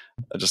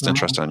 Just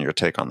interested in your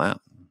take on that.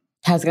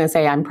 I was going to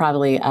say, I'm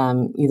probably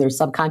either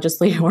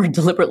subconsciously or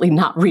deliberately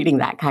not reading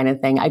that kind of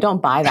thing. I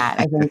don't buy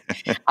that.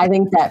 I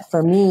think that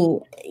for me,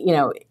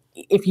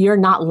 if you're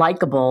not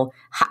likable,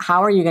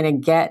 how are you going to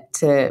get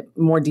to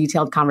more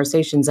detailed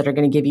conversations that are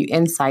going to give you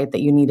insight that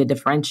you need to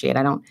differentiate?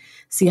 I don't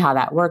see how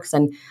that works.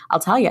 And I'll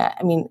tell you,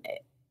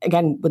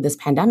 again, with this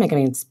pandemic,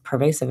 it's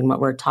pervasive in what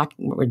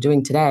we're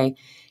doing today.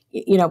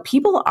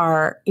 People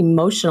are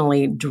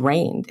emotionally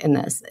drained in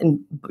this, and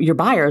your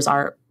buyers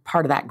are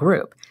part of that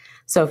group.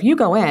 So if you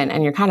go in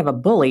and you're kind of a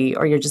bully,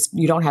 or you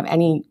don't have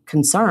any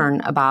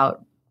concern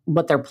about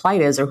what their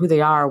plight is or who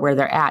they are, or where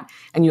they're at,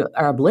 and you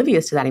are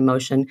oblivious to that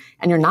emotion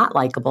and you're not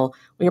likable,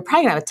 well, you're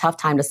probably going to have a tough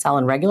time to sell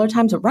in regular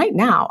times. But right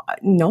now,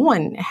 no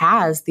one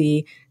has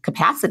the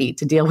capacity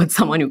to deal with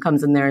someone who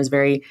comes in there is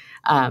very,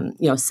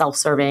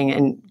 self-serving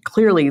and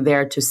clearly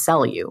there to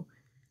sell you.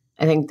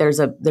 I think there's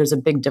a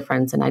big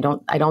difference, and I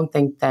don't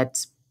think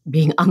that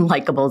being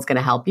unlikable is going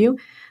to help you.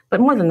 But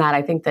more than that,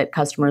 I think that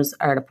customers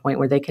are at a point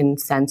where they can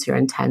sense your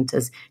intent.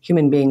 As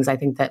human beings, I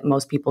think that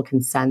most people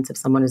can sense if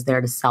someone is there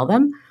to sell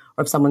them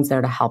or if someone's there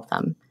to help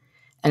them,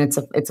 and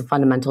it's a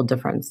fundamental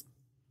difference.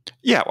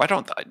 Yeah,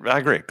 I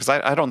agree, because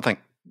I don't think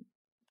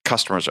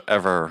customers are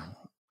ever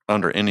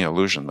under any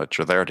illusion that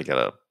you're there to get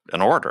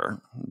an order.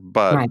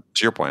 But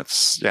to your point,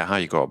 it's how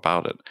you go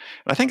about it.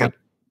 And I think an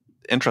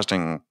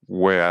interesting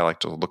way I like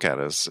to look at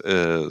it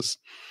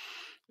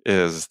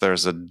is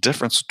there's a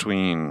difference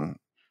between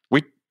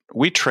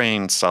we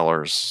train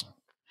sellers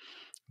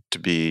to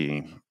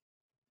be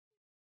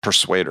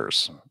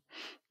persuaders,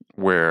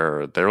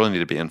 where they really need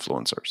to be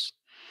influencers.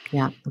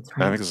 Yeah, that's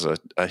right. I think there's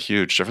a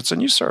huge difference, and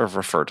you sort of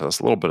refer to this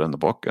a little bit in the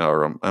book,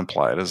 or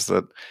imply it, is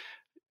that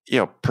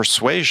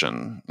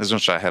persuasion is,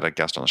 which I had a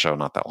guest on the show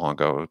not that long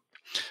ago,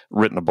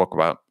 written a book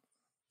about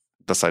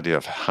this idea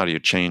of how do you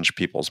change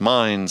people's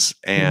minds,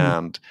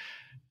 and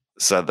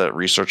said that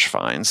research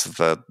finds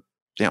that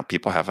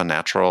people have a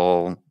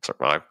natural,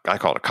 I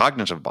call it a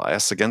cognitive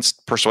bias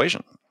against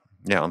persuasion.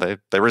 They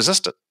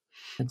resist it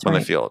when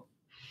they feel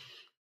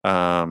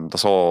it.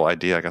 This whole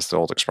idea, I guess the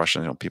old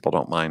expression, people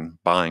don't mind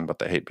buying, but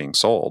they hate being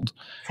sold.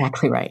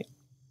 Exactly right.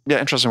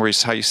 Yeah, interesting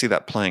how you see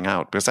that playing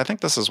out, because I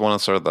think this is one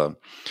of sort of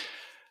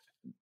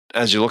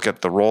as you look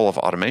at the role of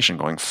automation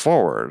going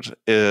forward,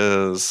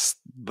 is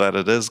that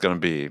it is going to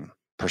be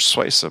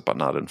persuasive but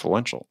not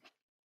influential.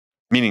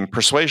 Meaning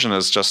persuasion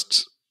has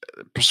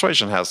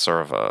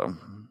sort of a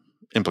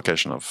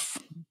implication of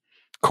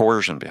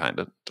coercion behind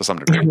it to some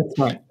degree.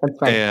 That's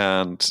right.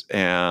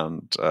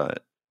 And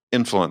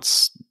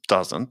influence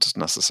doesn't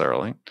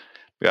necessarily.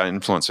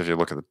 Influence, if you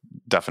look at the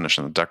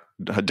definition,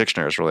 the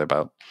dictionary is really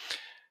about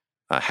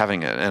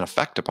having an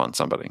effect upon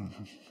somebody.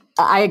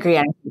 I agree.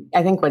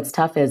 I think what's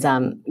tough is,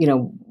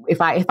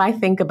 if I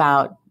think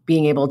about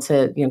being able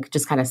to,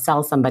 just kind of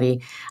sell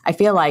somebody, I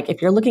feel like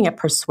if you're looking at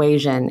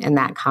persuasion in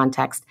that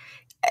context,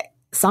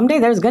 someday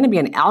there's going to be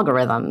an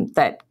algorithm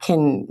that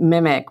can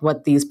mimic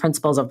what these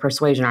principles of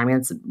persuasion are. I mean,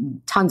 it's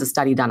tons of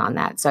study done on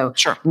that. So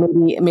sure.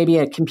 maybe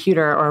a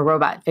computer or a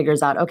robot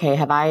figures out, okay,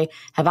 have I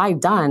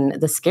done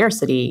the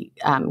scarcity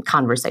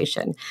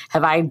conversation?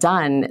 Have I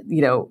done,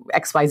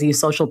 XYZ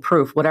social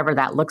proof, whatever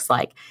that looks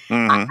like?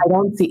 Mm-hmm. I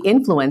don't see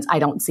influence. I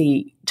don't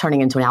see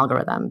turning into an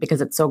algorithm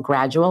because it's so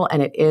gradual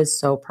and it is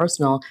so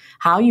personal.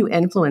 How you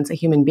influence a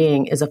human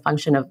being is a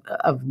function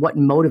of what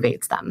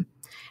motivates them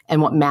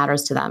and what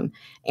matters to them.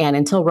 And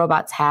until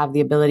robots have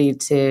the ability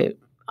to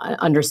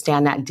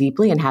understand that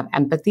deeply and have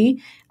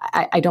empathy,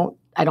 I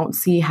don't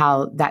see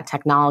how that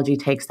technology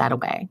takes that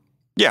away.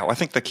 Yeah, well, I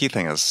think the key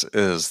thing is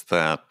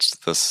that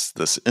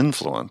this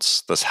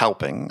influence, this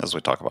helping, as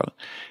we talk about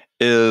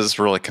it, is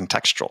really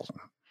contextual.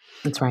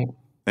 That's right.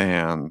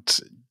 And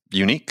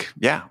unique.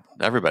 Yeah,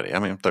 everybody. I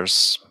mean, if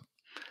there's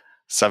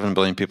 7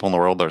 billion people in the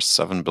world, there's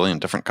 7 billion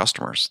different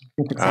customers.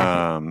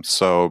 Exactly.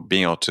 So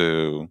being able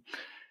to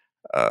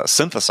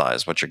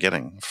synthesize what you're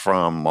getting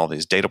from all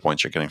these data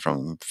points you're getting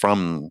from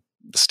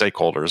the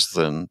stakeholders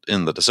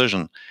in the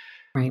decision,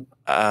 right?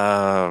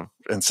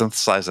 And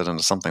synthesize it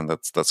into something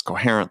that's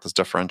coherent, that's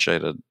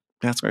differentiated.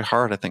 Yeah, it's going to be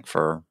hard, I think,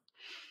 for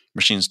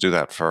machines to do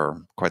that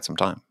for quite some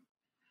time.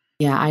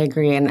 Yeah, I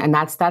agree. And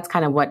that's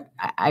kind of what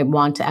I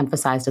want to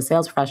emphasize to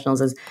sales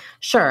professionals is,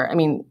 sure, I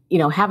mean,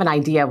 have an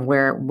idea of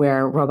where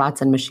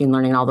robots and machine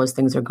learning and all those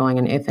things are going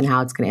and if and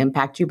how it's going to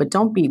impact you, but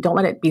don't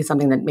let it be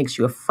something that makes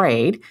you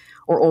afraid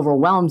or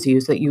overwhelms you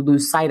so that you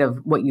lose sight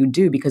of what you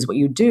do, because what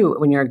you do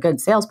when you're a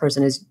good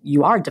salesperson is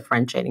you are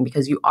differentiating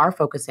because you are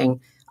focusing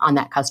on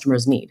that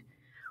customer's need,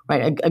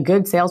 right? A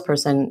good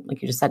salesperson,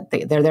 like you just said,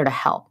 they're there to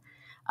help.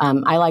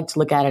 I like to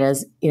look at it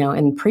as,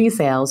 in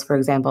pre-sales, for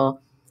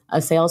example,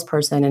 a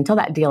salesperson, until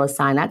that deal is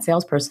signed, that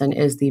salesperson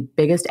is the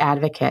biggest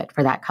advocate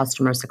for that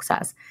customer's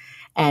success.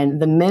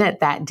 And the minute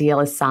that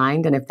deal is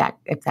signed, and if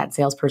that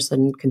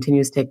salesperson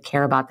continues to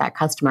care about that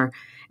customer,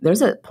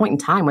 there's a point in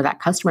time where that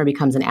customer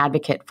becomes an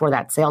advocate for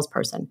that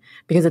salesperson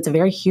because it's a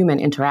very human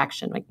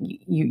interaction. Like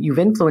you've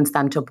influenced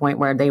them to a point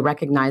where they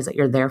recognize that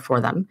you're there for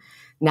them.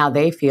 Now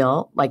they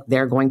feel like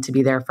they're going to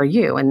be there for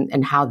you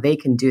and how they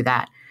can do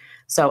that.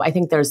 So I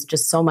think there's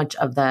just so much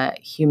of the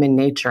human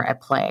nature at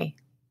play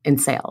in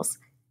sales.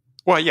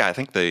 Well, yeah, I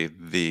think the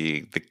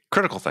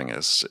critical thing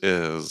is,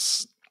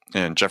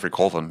 and Jeffrey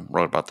Colvin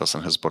wrote about this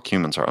in his book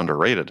 "Humans Are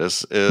Underrated."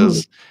 What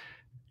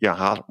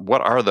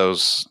are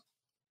those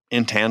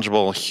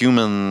intangible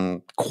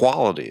human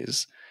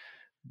qualities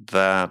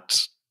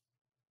that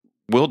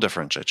will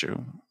differentiate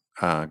you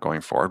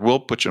going forward? Will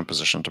put you in a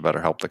position to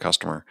better help the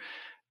customer,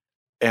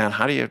 and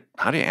how do you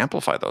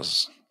amplify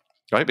those?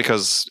 Right,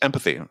 because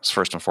empathy is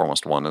first and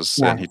foremost one.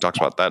 And he talks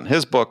about that in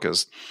his book.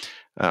 Is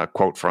a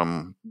quote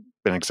from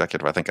an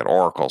executive, I think, at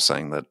Oracle,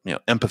 saying that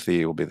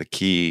empathy will be the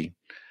key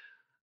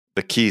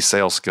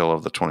sales skill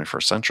of the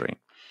 21st century.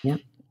 Yeah.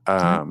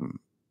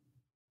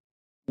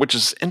 Which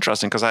is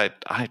interesting because I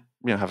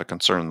have a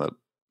concern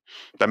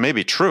that may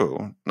be true.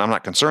 And I'm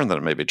not concerned that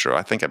it may be true.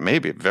 I think it may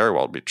be very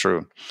well be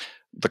true.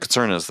 The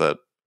concern is that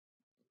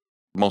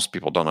most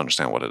people don't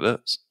understand what it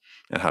is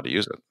and how to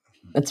use it.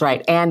 That's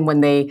right. And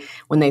when they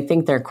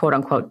think they're quote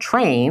unquote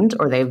trained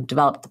or they've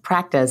developed the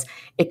practice,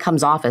 it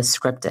comes off as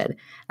scripted.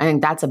 I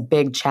think that's a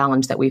big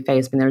challenge that we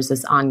face. And there's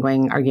this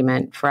ongoing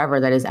argument forever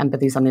that is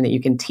empathy something that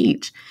you can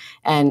teach.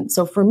 And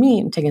so for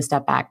me, taking a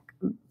step back,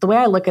 the way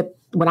I look at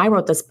when I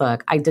wrote this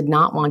book, I did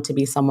not want to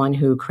be someone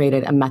who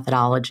created a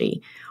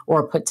methodology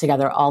or put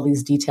together all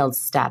these detailed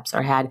steps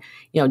or had,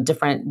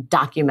 different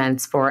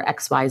documents for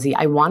XYZ.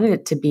 I wanted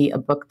it to be a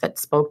book that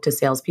spoke to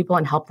salespeople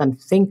and helped them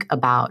think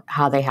about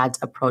how they had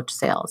to approach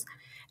sales.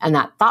 And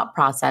that thought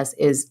process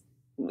is,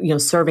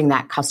 serving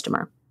that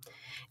customer.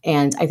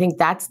 And I think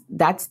that's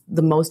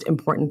the most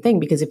important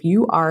thing, because if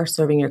you are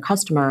serving your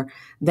customer,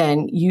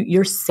 then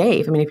you're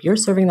safe. I mean, if you're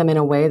serving them in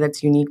a way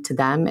that's unique to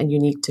them and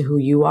unique to who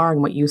you are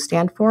and what you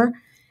stand for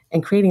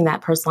and creating that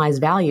personalized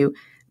value,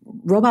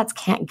 robots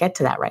can't get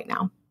to that right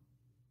now.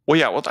 Well,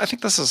 yeah. Well, I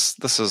think this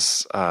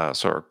is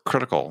sort of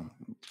critical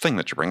thing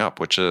that you bring up,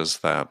 which is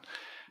that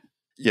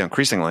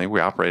increasingly we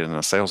operate in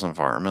a sales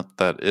environment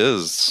that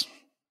is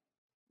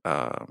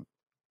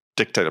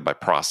dictated by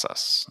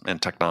process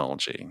and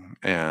technology,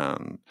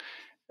 and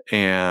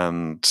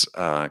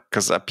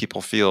because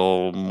people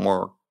feel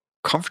more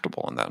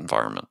comfortable in that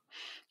environment,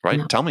 right?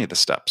 Yeah. Tell me the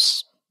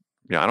steps.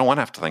 I don't want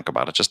to have to think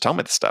about it. Just tell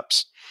me the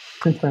steps.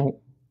 That's right.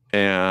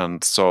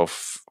 And so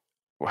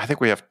I think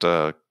we have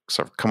to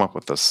sort of come up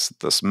with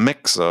this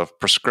mix of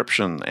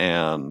prescription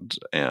and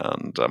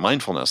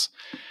mindfulness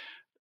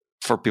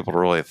for people to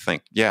really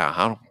think,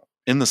 how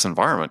in this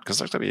environment, because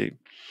there's going to be,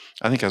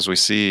 I think as we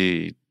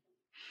see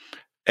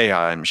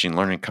AI and machine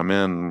learning come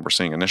in, we're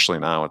seeing initially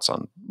now it's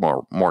on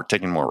more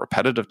taking more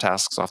repetitive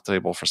tasks off the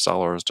table for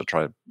sellers to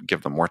try to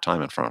give them more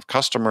time in front of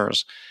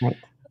customers. Right.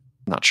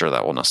 Not sure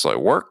that will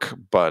necessarily work,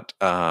 but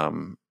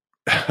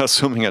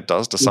assuming it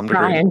does to some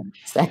degree.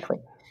 Exactly.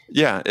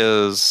 Yeah,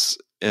 is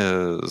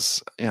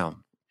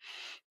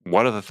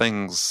what are the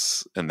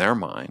things in their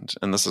mind?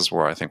 And this is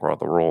where I think where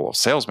the role of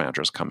sales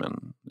managers come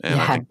in.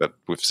 And I think that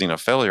we've seen a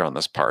failure on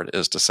this part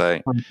is to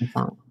say,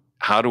 100%.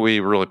 how do we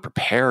really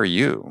prepare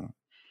you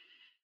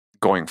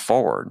going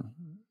forward?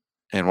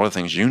 And what are the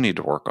things you need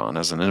to work on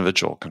as an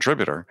individual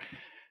contributor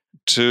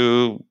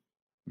to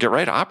get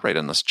ready to operate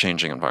in this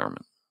changing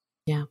environment?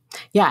 Yeah.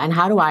 Yeah. And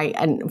how do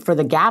and for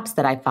the gaps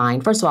that I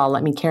find, first of all,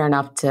 let me care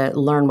enough to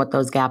learn what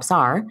those gaps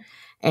are.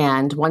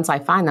 And once I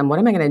find them, what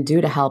am I going to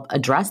do to help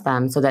address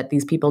them so that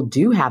these people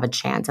do have a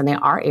chance and they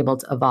are able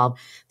to evolve?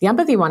 The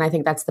empathy one, I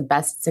think that's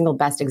the single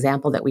best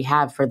example that we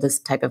have for this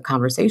type of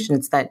conversation.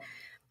 It's that,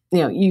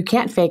 you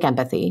can't fake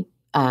empathy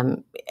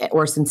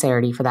or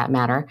sincerity for that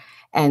matter.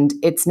 And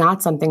it's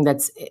not something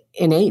that's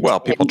innate. Well,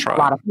 people try. A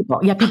lot of people.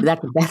 Yeah,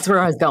 that's where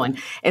I was going.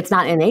 It's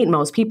not innate in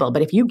most people.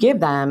 But if you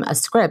give them a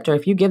script or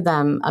if you give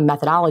them a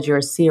methodology or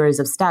a series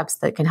of steps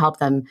that can help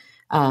them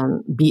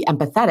be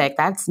empathetic,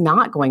 that's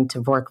not going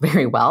to work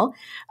very well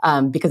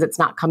because it's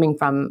not coming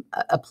from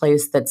a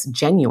place that's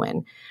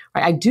genuine.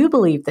 Right? I do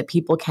believe that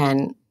people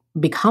can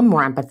become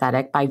more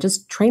empathetic by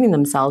just training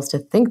themselves to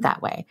think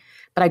that way.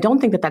 But I don't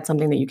think that that's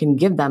something that you can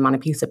give them on a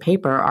piece of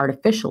paper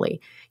artificially.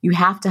 You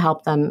have to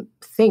help them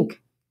think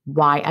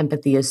why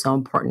empathy is so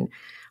important.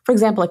 For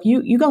example, if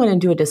you go in and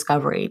do a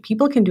discovery,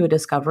 people can do a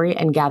discovery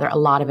and gather a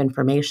lot of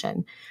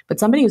information. But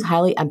somebody who's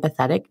highly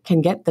empathetic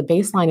can get the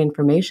baseline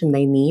information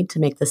they need to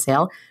make the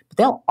sale, but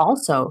they'll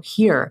also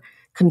hear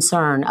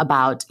concern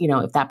about,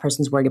 if that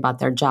person's worried about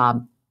their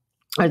job.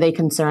 Are they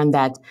concerned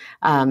that,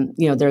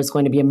 there's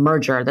going to be a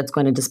merger that's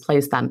going to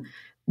displace them?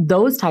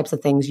 Those types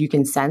of things you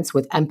can sense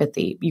with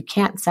empathy. You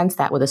can't sense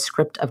that with a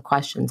script of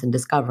questions in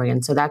discovery.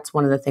 And so that's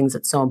one of the things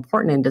that's so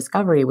important in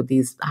discovery with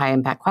these high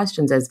impact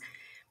questions is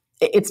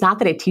it's not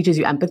that it teaches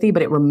you empathy,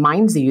 but it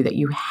reminds you that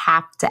you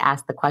have to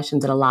ask the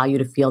questions that allow you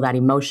to feel that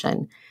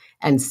emotion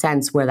and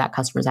sense where that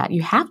customer's at.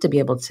 You have to be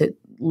able to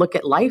look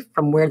at life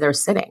from where they're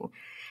sitting.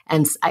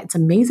 And it's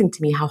amazing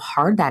to me how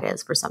hard that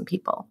is for some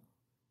people.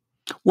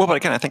 Well, but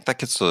again, I think that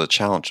gets to the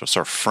challenge of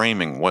sort of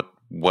framing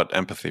what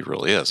empathy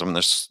really is. I mean,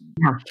 there's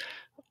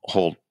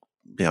whole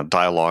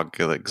dialogue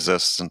that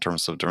exists in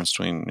terms of the difference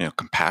between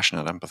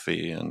compassionate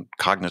empathy and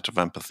cognitive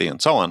empathy and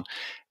so on.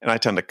 And I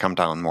tend to come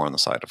down more on the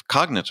side of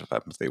cognitive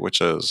empathy, which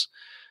is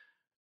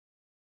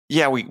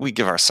we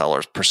give our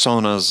sellers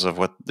personas of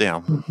what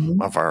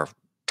of our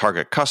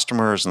target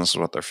customers, and this is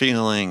what they're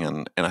feeling,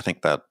 and I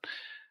think that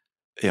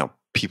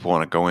people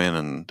want to go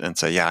in and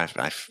say,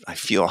 I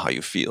feel how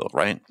you feel,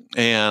 right?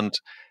 And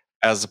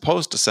as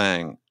opposed to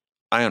saying,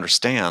 I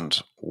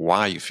understand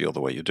why you feel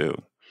the way you do,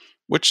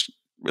 which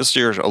as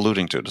you're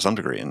alluding to some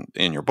degree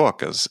in your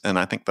book and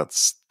I think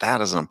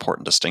that is an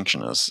important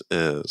distinction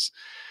is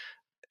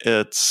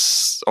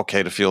it's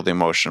okay to feel the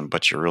emotion,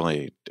 but if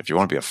you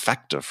want to be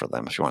effective for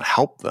them, if you want to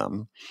help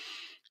them,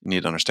 you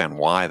need to understand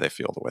why they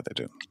feel the way they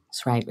do.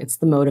 That's right. It's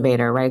the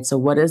motivator, right? So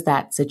what is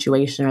that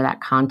situation or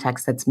that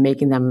context that's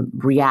making them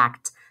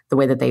react the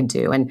way that they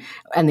do and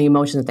the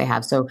emotion that they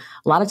have? So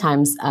a lot of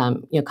times,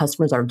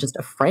 customers are just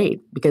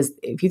afraid because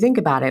if you think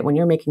about it, when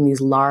you're making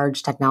these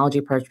large technology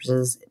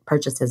purchases,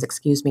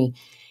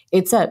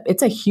 it's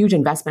a huge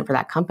investment for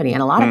that company.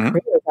 And a lot of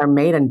careers are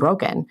made and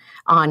broken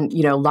on,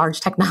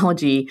 large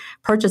technology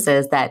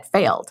purchases that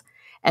failed.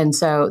 And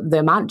so the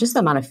amount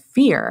of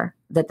fear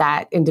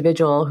that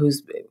individual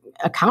who's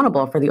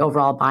accountable for the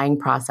overall buying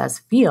process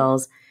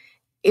feels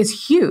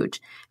is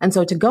huge. And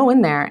so to go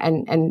in there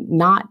and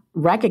not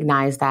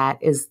recognize that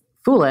is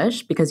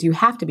foolish because you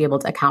have to be able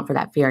to account for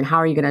that fear. And how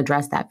are you going to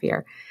address that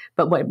fear?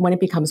 But when it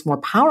becomes more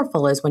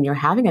powerful is when you're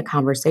having a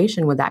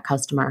conversation with that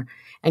customer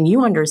and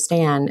you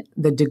understand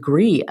the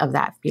degree of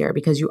that fear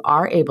because you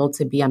are able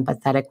to be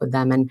empathetic with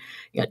them and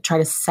try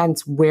to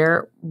sense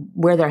where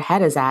their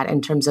head is at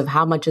in terms of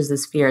how much is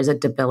this fear? Is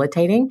it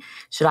debilitating?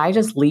 Should I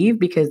just leave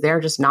because they're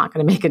just not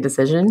going to make a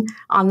decision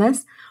on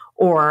this?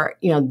 Or,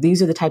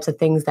 these are the types of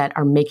things that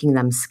are making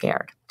them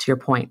scared, to your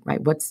point,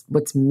 right?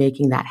 What's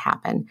making that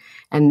happen?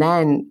 And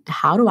then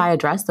how do I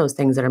address those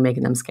things that are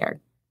making them scared?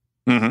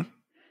 Mm-hmm.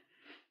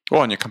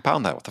 Well, and you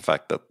compound that with the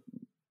fact that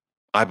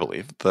I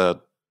believe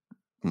that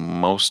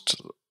most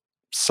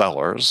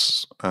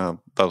sellers,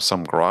 though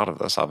some grow out of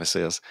this,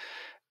 obviously, is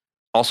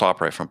also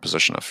operate from a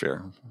position of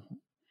fear.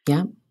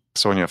 Yeah.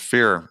 So when you have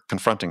fear,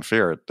 confronting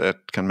fear,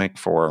 it can make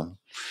for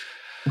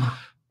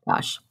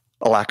a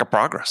lack of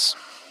progress.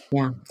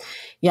 Yeah.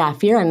 Yeah.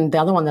 Fear. And the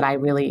other one that I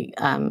really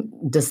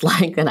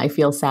dislike and I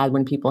feel sad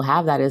when people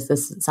have that is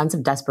this sense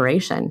of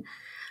desperation.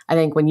 I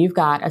think when you've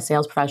got a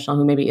sales professional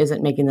who maybe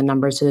isn't making the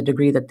numbers to the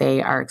degree that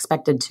they are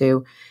expected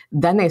to,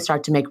 then they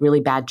start to make really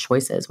bad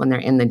choices when they're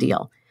in the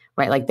deal,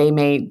 right? Like they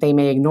may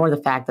ignore the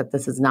fact that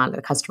this is not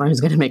a customer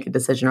who's going to make a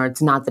decision or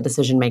it's not the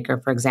decision maker,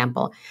 for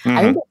example. Mm-hmm.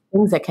 I think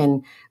there's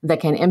things that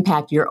can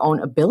impact your own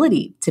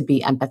ability to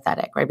be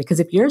empathetic, right? Because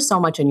if you're so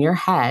much in your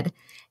head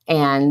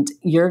and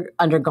you're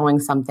undergoing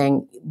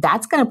something,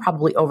 that's going to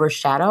probably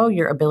overshadow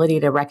your ability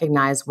to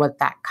recognize what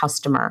that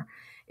customer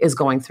is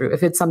going through.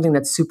 If it's something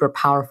that's super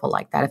powerful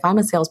like that, if I'm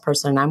a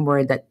salesperson and I'm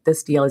worried that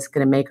this deal is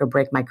going to make or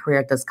break my career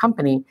at this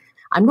company,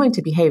 I'm going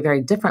to behave very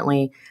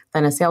differently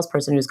than a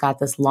salesperson who's got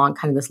this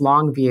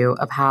long view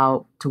of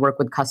how to work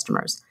with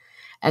customers.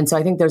 And so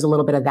I think there's a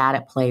little bit of that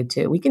at play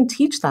too. We can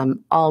teach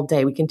them all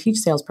day. We can teach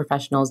sales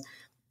professionals,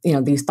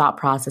 these thought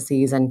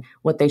processes and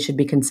what they should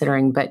be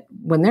considering. But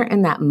when they're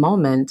in that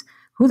moment,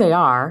 who they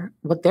are,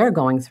 what they're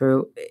going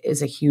through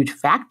is a huge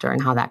factor in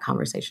how that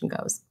conversation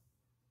goes.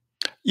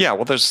 Yeah,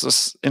 well, there's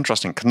this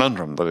interesting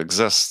conundrum that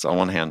exists. On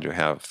one hand, you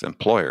have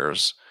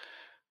employers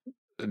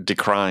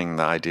decrying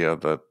the idea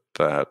that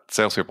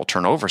salespeople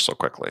turn over so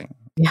quickly.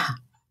 Yeah.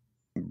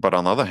 But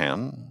on the other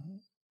hand,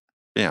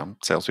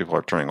 salespeople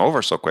are turning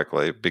over so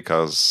quickly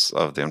because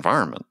of the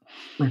environment.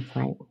 That's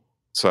right.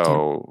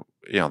 So,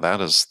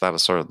 that is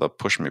sort of the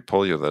push me,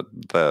 pull you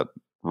that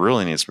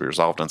really needs to be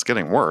resolved. And it's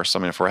getting worse. I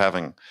mean, if we're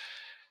having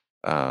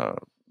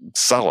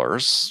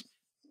sellers,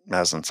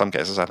 as in some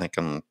cases, I think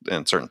in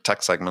certain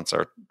tech segments,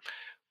 our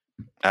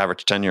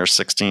average tenure is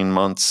 16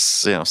 months,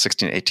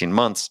 16 to 18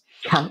 months.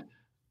 Yeah.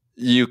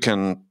 You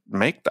can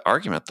make the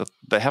argument that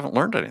they haven't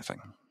learned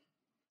anything.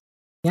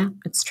 Yeah,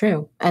 it's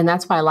true. And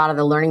that's why a lot of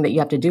the learning that you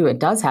have to do, it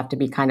does have to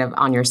be kind of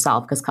on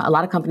yourself, because a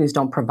lot of companies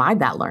don't provide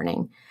that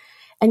learning.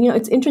 And,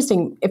 it's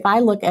interesting, if I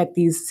look at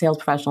these sales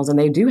professionals and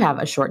they do have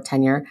a short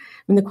tenure,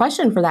 the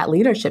question for that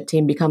leadership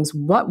team becomes,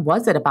 what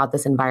was it about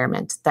this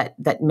environment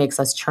that makes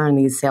us churn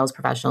these sales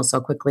professionals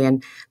so quickly?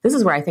 And this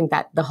is where I think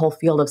that the whole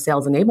field of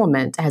sales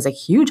enablement has a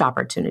huge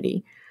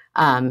opportunity.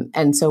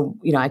 And so,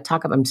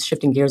 I'm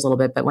shifting gears a little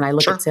bit, but when I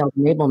look at sales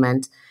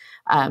enablement,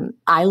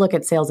 I look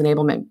at sales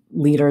enablement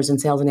leaders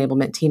and sales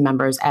enablement team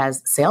members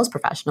as sales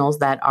professionals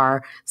that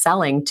are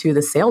selling to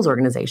the sales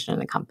organization in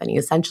the company.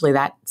 Essentially,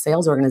 that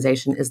sales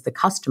organization is the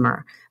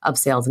customer of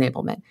sales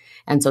enablement.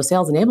 And so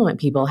sales enablement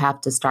people have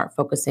to start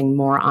focusing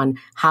more on,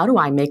 how do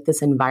I make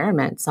this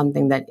environment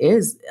something that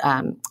is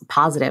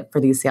positive for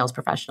these sales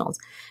professionals?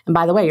 And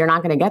by the way, you're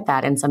not going to get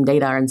that in some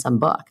data or in some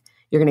book.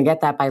 You're going to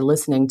get that by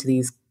listening to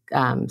these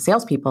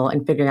salespeople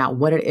and figuring out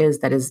what it is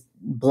that is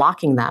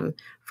blocking them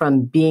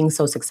from being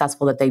so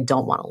successful that they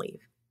don't want to leave.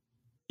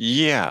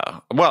 Yeah.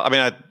 Well, I mean,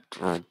 that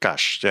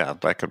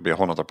could be a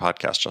whole other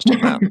podcast just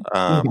on that.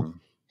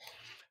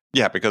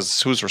 Yeah,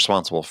 because who's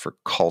responsible for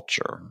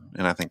culture?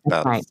 And I think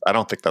that's right. I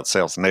don't think that's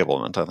sales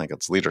enablement. I think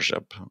it's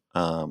leadership.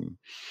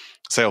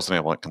 Sales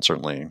enablement can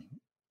certainly,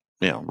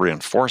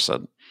 reinforce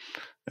it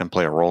and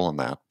play a role in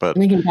that. But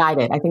and they can guide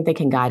it. I think they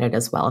can guide it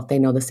as well. If they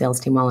know the sales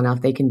team well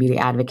enough, they can be the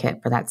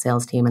advocate for that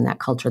sales team and that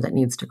culture that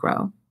needs to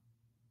grow.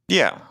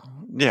 Yeah.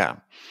 Yeah.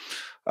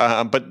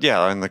 But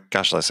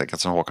let's say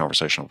it's a whole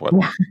conversation of what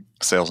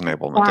sales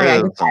enablement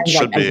is and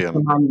should be.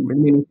 And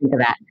think of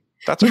that.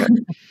 That's okay.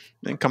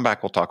 Then come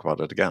back, we'll talk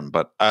about it again.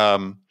 But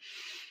well,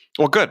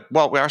 good.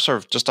 Well, we are sort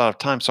of just out of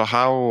time. So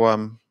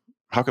how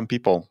can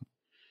people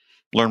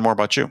learn more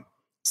about you?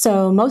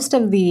 So most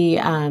of the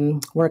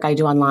work I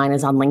do online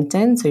is on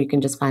LinkedIn. So you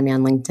can just find me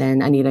on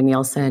LinkedIn, Anita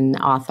Nielsen,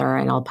 author,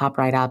 and I'll pop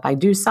right up. I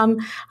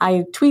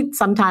tweet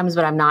sometimes,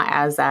 but I'm not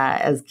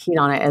as keen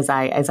on it as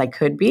I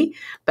could be.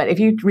 But if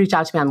you reach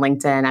out to me on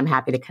LinkedIn, I'm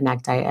happy to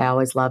connect. I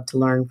always love to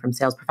learn from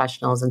sales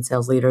professionals and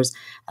sales leaders.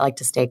 I like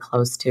to stay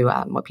close to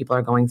what people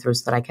are going through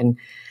so that I can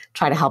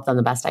try to help them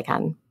the best I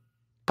can.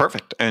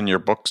 Perfect. And your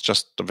book's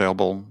just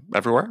available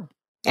everywhere?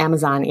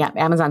 Amazon. Yeah,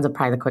 Amazon's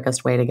probably the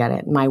quickest way to get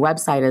it. My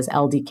website is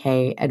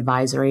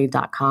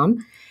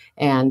ldkadvisory.com,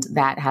 and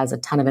that has a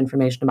ton of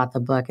information about the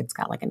book. It's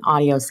got like an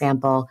audio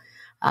sample,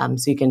 so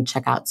you can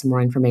check out some more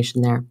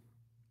information there.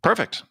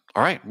 Perfect.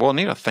 All right. Well,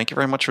 Anita, thank you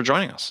very much for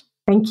joining us.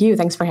 Thank you.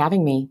 Thanks for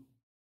having me.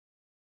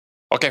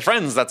 Okay,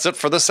 friends, that's it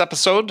for this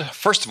episode.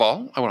 First of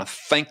all, I want to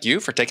thank you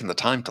for taking the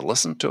time to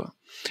listen to it.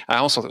 I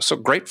also am so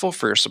grateful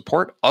for your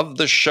support of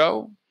the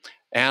show.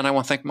 And I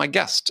want to thank my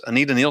guest,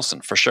 Anita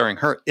Nielsen, for sharing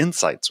her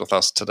insights with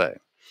us today.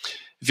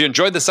 If you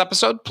enjoyed this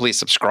episode, please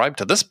subscribe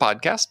to this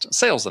podcast,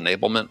 Sales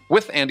Enablement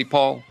with Andy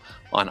Paul,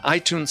 on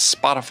iTunes,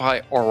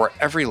 Spotify, or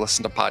wherever you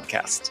listen to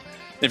podcasts.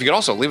 If you could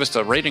also leave us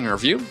a rating or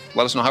review,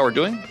 let us know how we're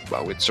doing.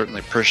 Well, we'd certainly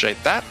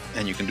appreciate that.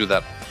 And you can do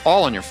that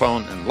all on your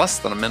phone in less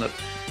than a minute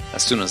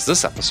as soon as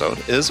this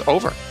episode is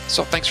over.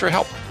 So thanks for your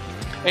help.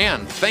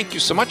 And thank you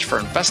so much for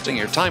investing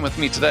your time with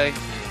me today.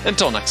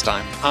 Until next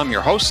time, I'm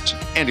your host,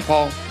 Andy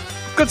Paul.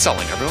 Good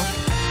selling, everyone.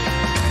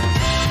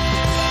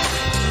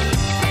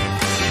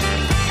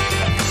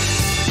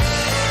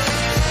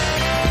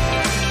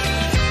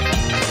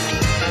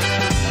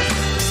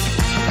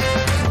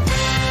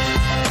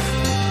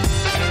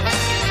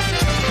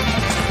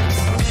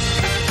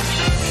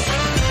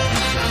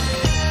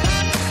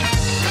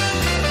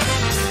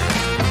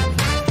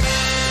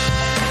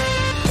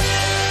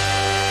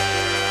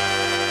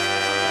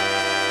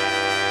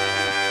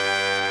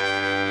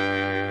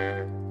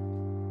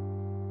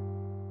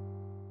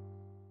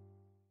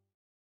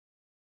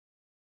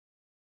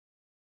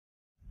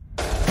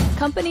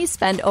 Companies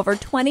spend over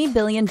 $20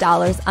 billion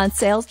on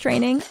sales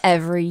training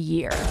every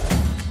year.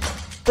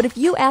 But if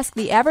you ask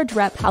the average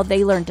rep how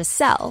they learn to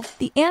sell,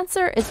 the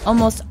answer is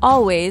almost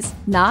always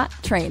not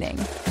training,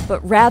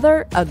 but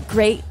rather a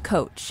great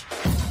coach.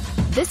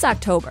 This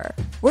October,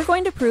 we're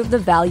going to prove the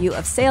value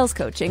of sales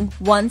coaching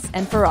once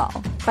and for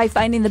all by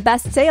finding the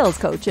best sales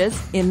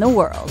coaches in the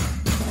world.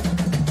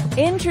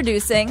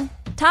 Introducing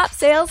Top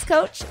Sales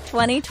Coach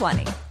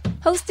 2020,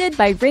 hosted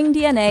by Ring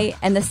DNA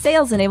and the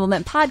Sales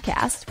Enablement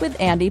Podcast with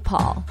Andy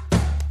Paul.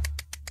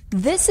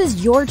 This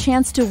is your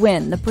chance to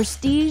win the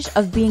prestige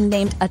of being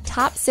named a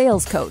top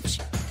sales coach,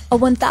 a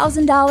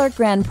 $1,000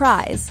 grand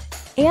prize,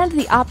 and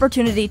the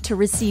opportunity to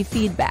receive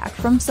feedback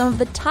from some of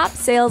the top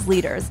sales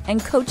leaders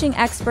and coaching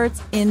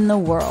experts in the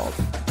world.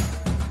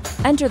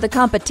 Enter the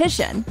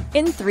competition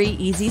in 3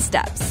 easy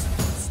steps.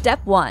 Step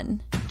 1.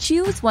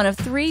 Choose one of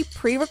 3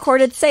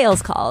 pre-recorded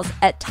sales calls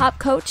at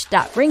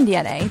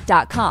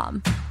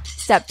topcoach.ringdna.com.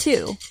 Step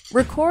 2.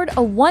 Record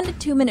a 1 to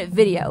 2 minute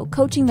video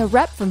coaching the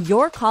rep from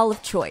your call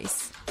of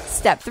choice.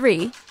 Step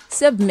 3.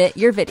 Submit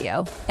your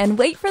video and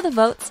wait for the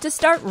votes to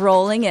start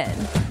rolling in.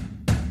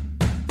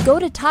 Go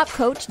to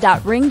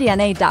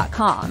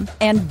topcoach.ringdna.com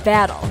and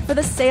battle for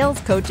the sales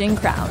coaching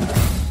crown.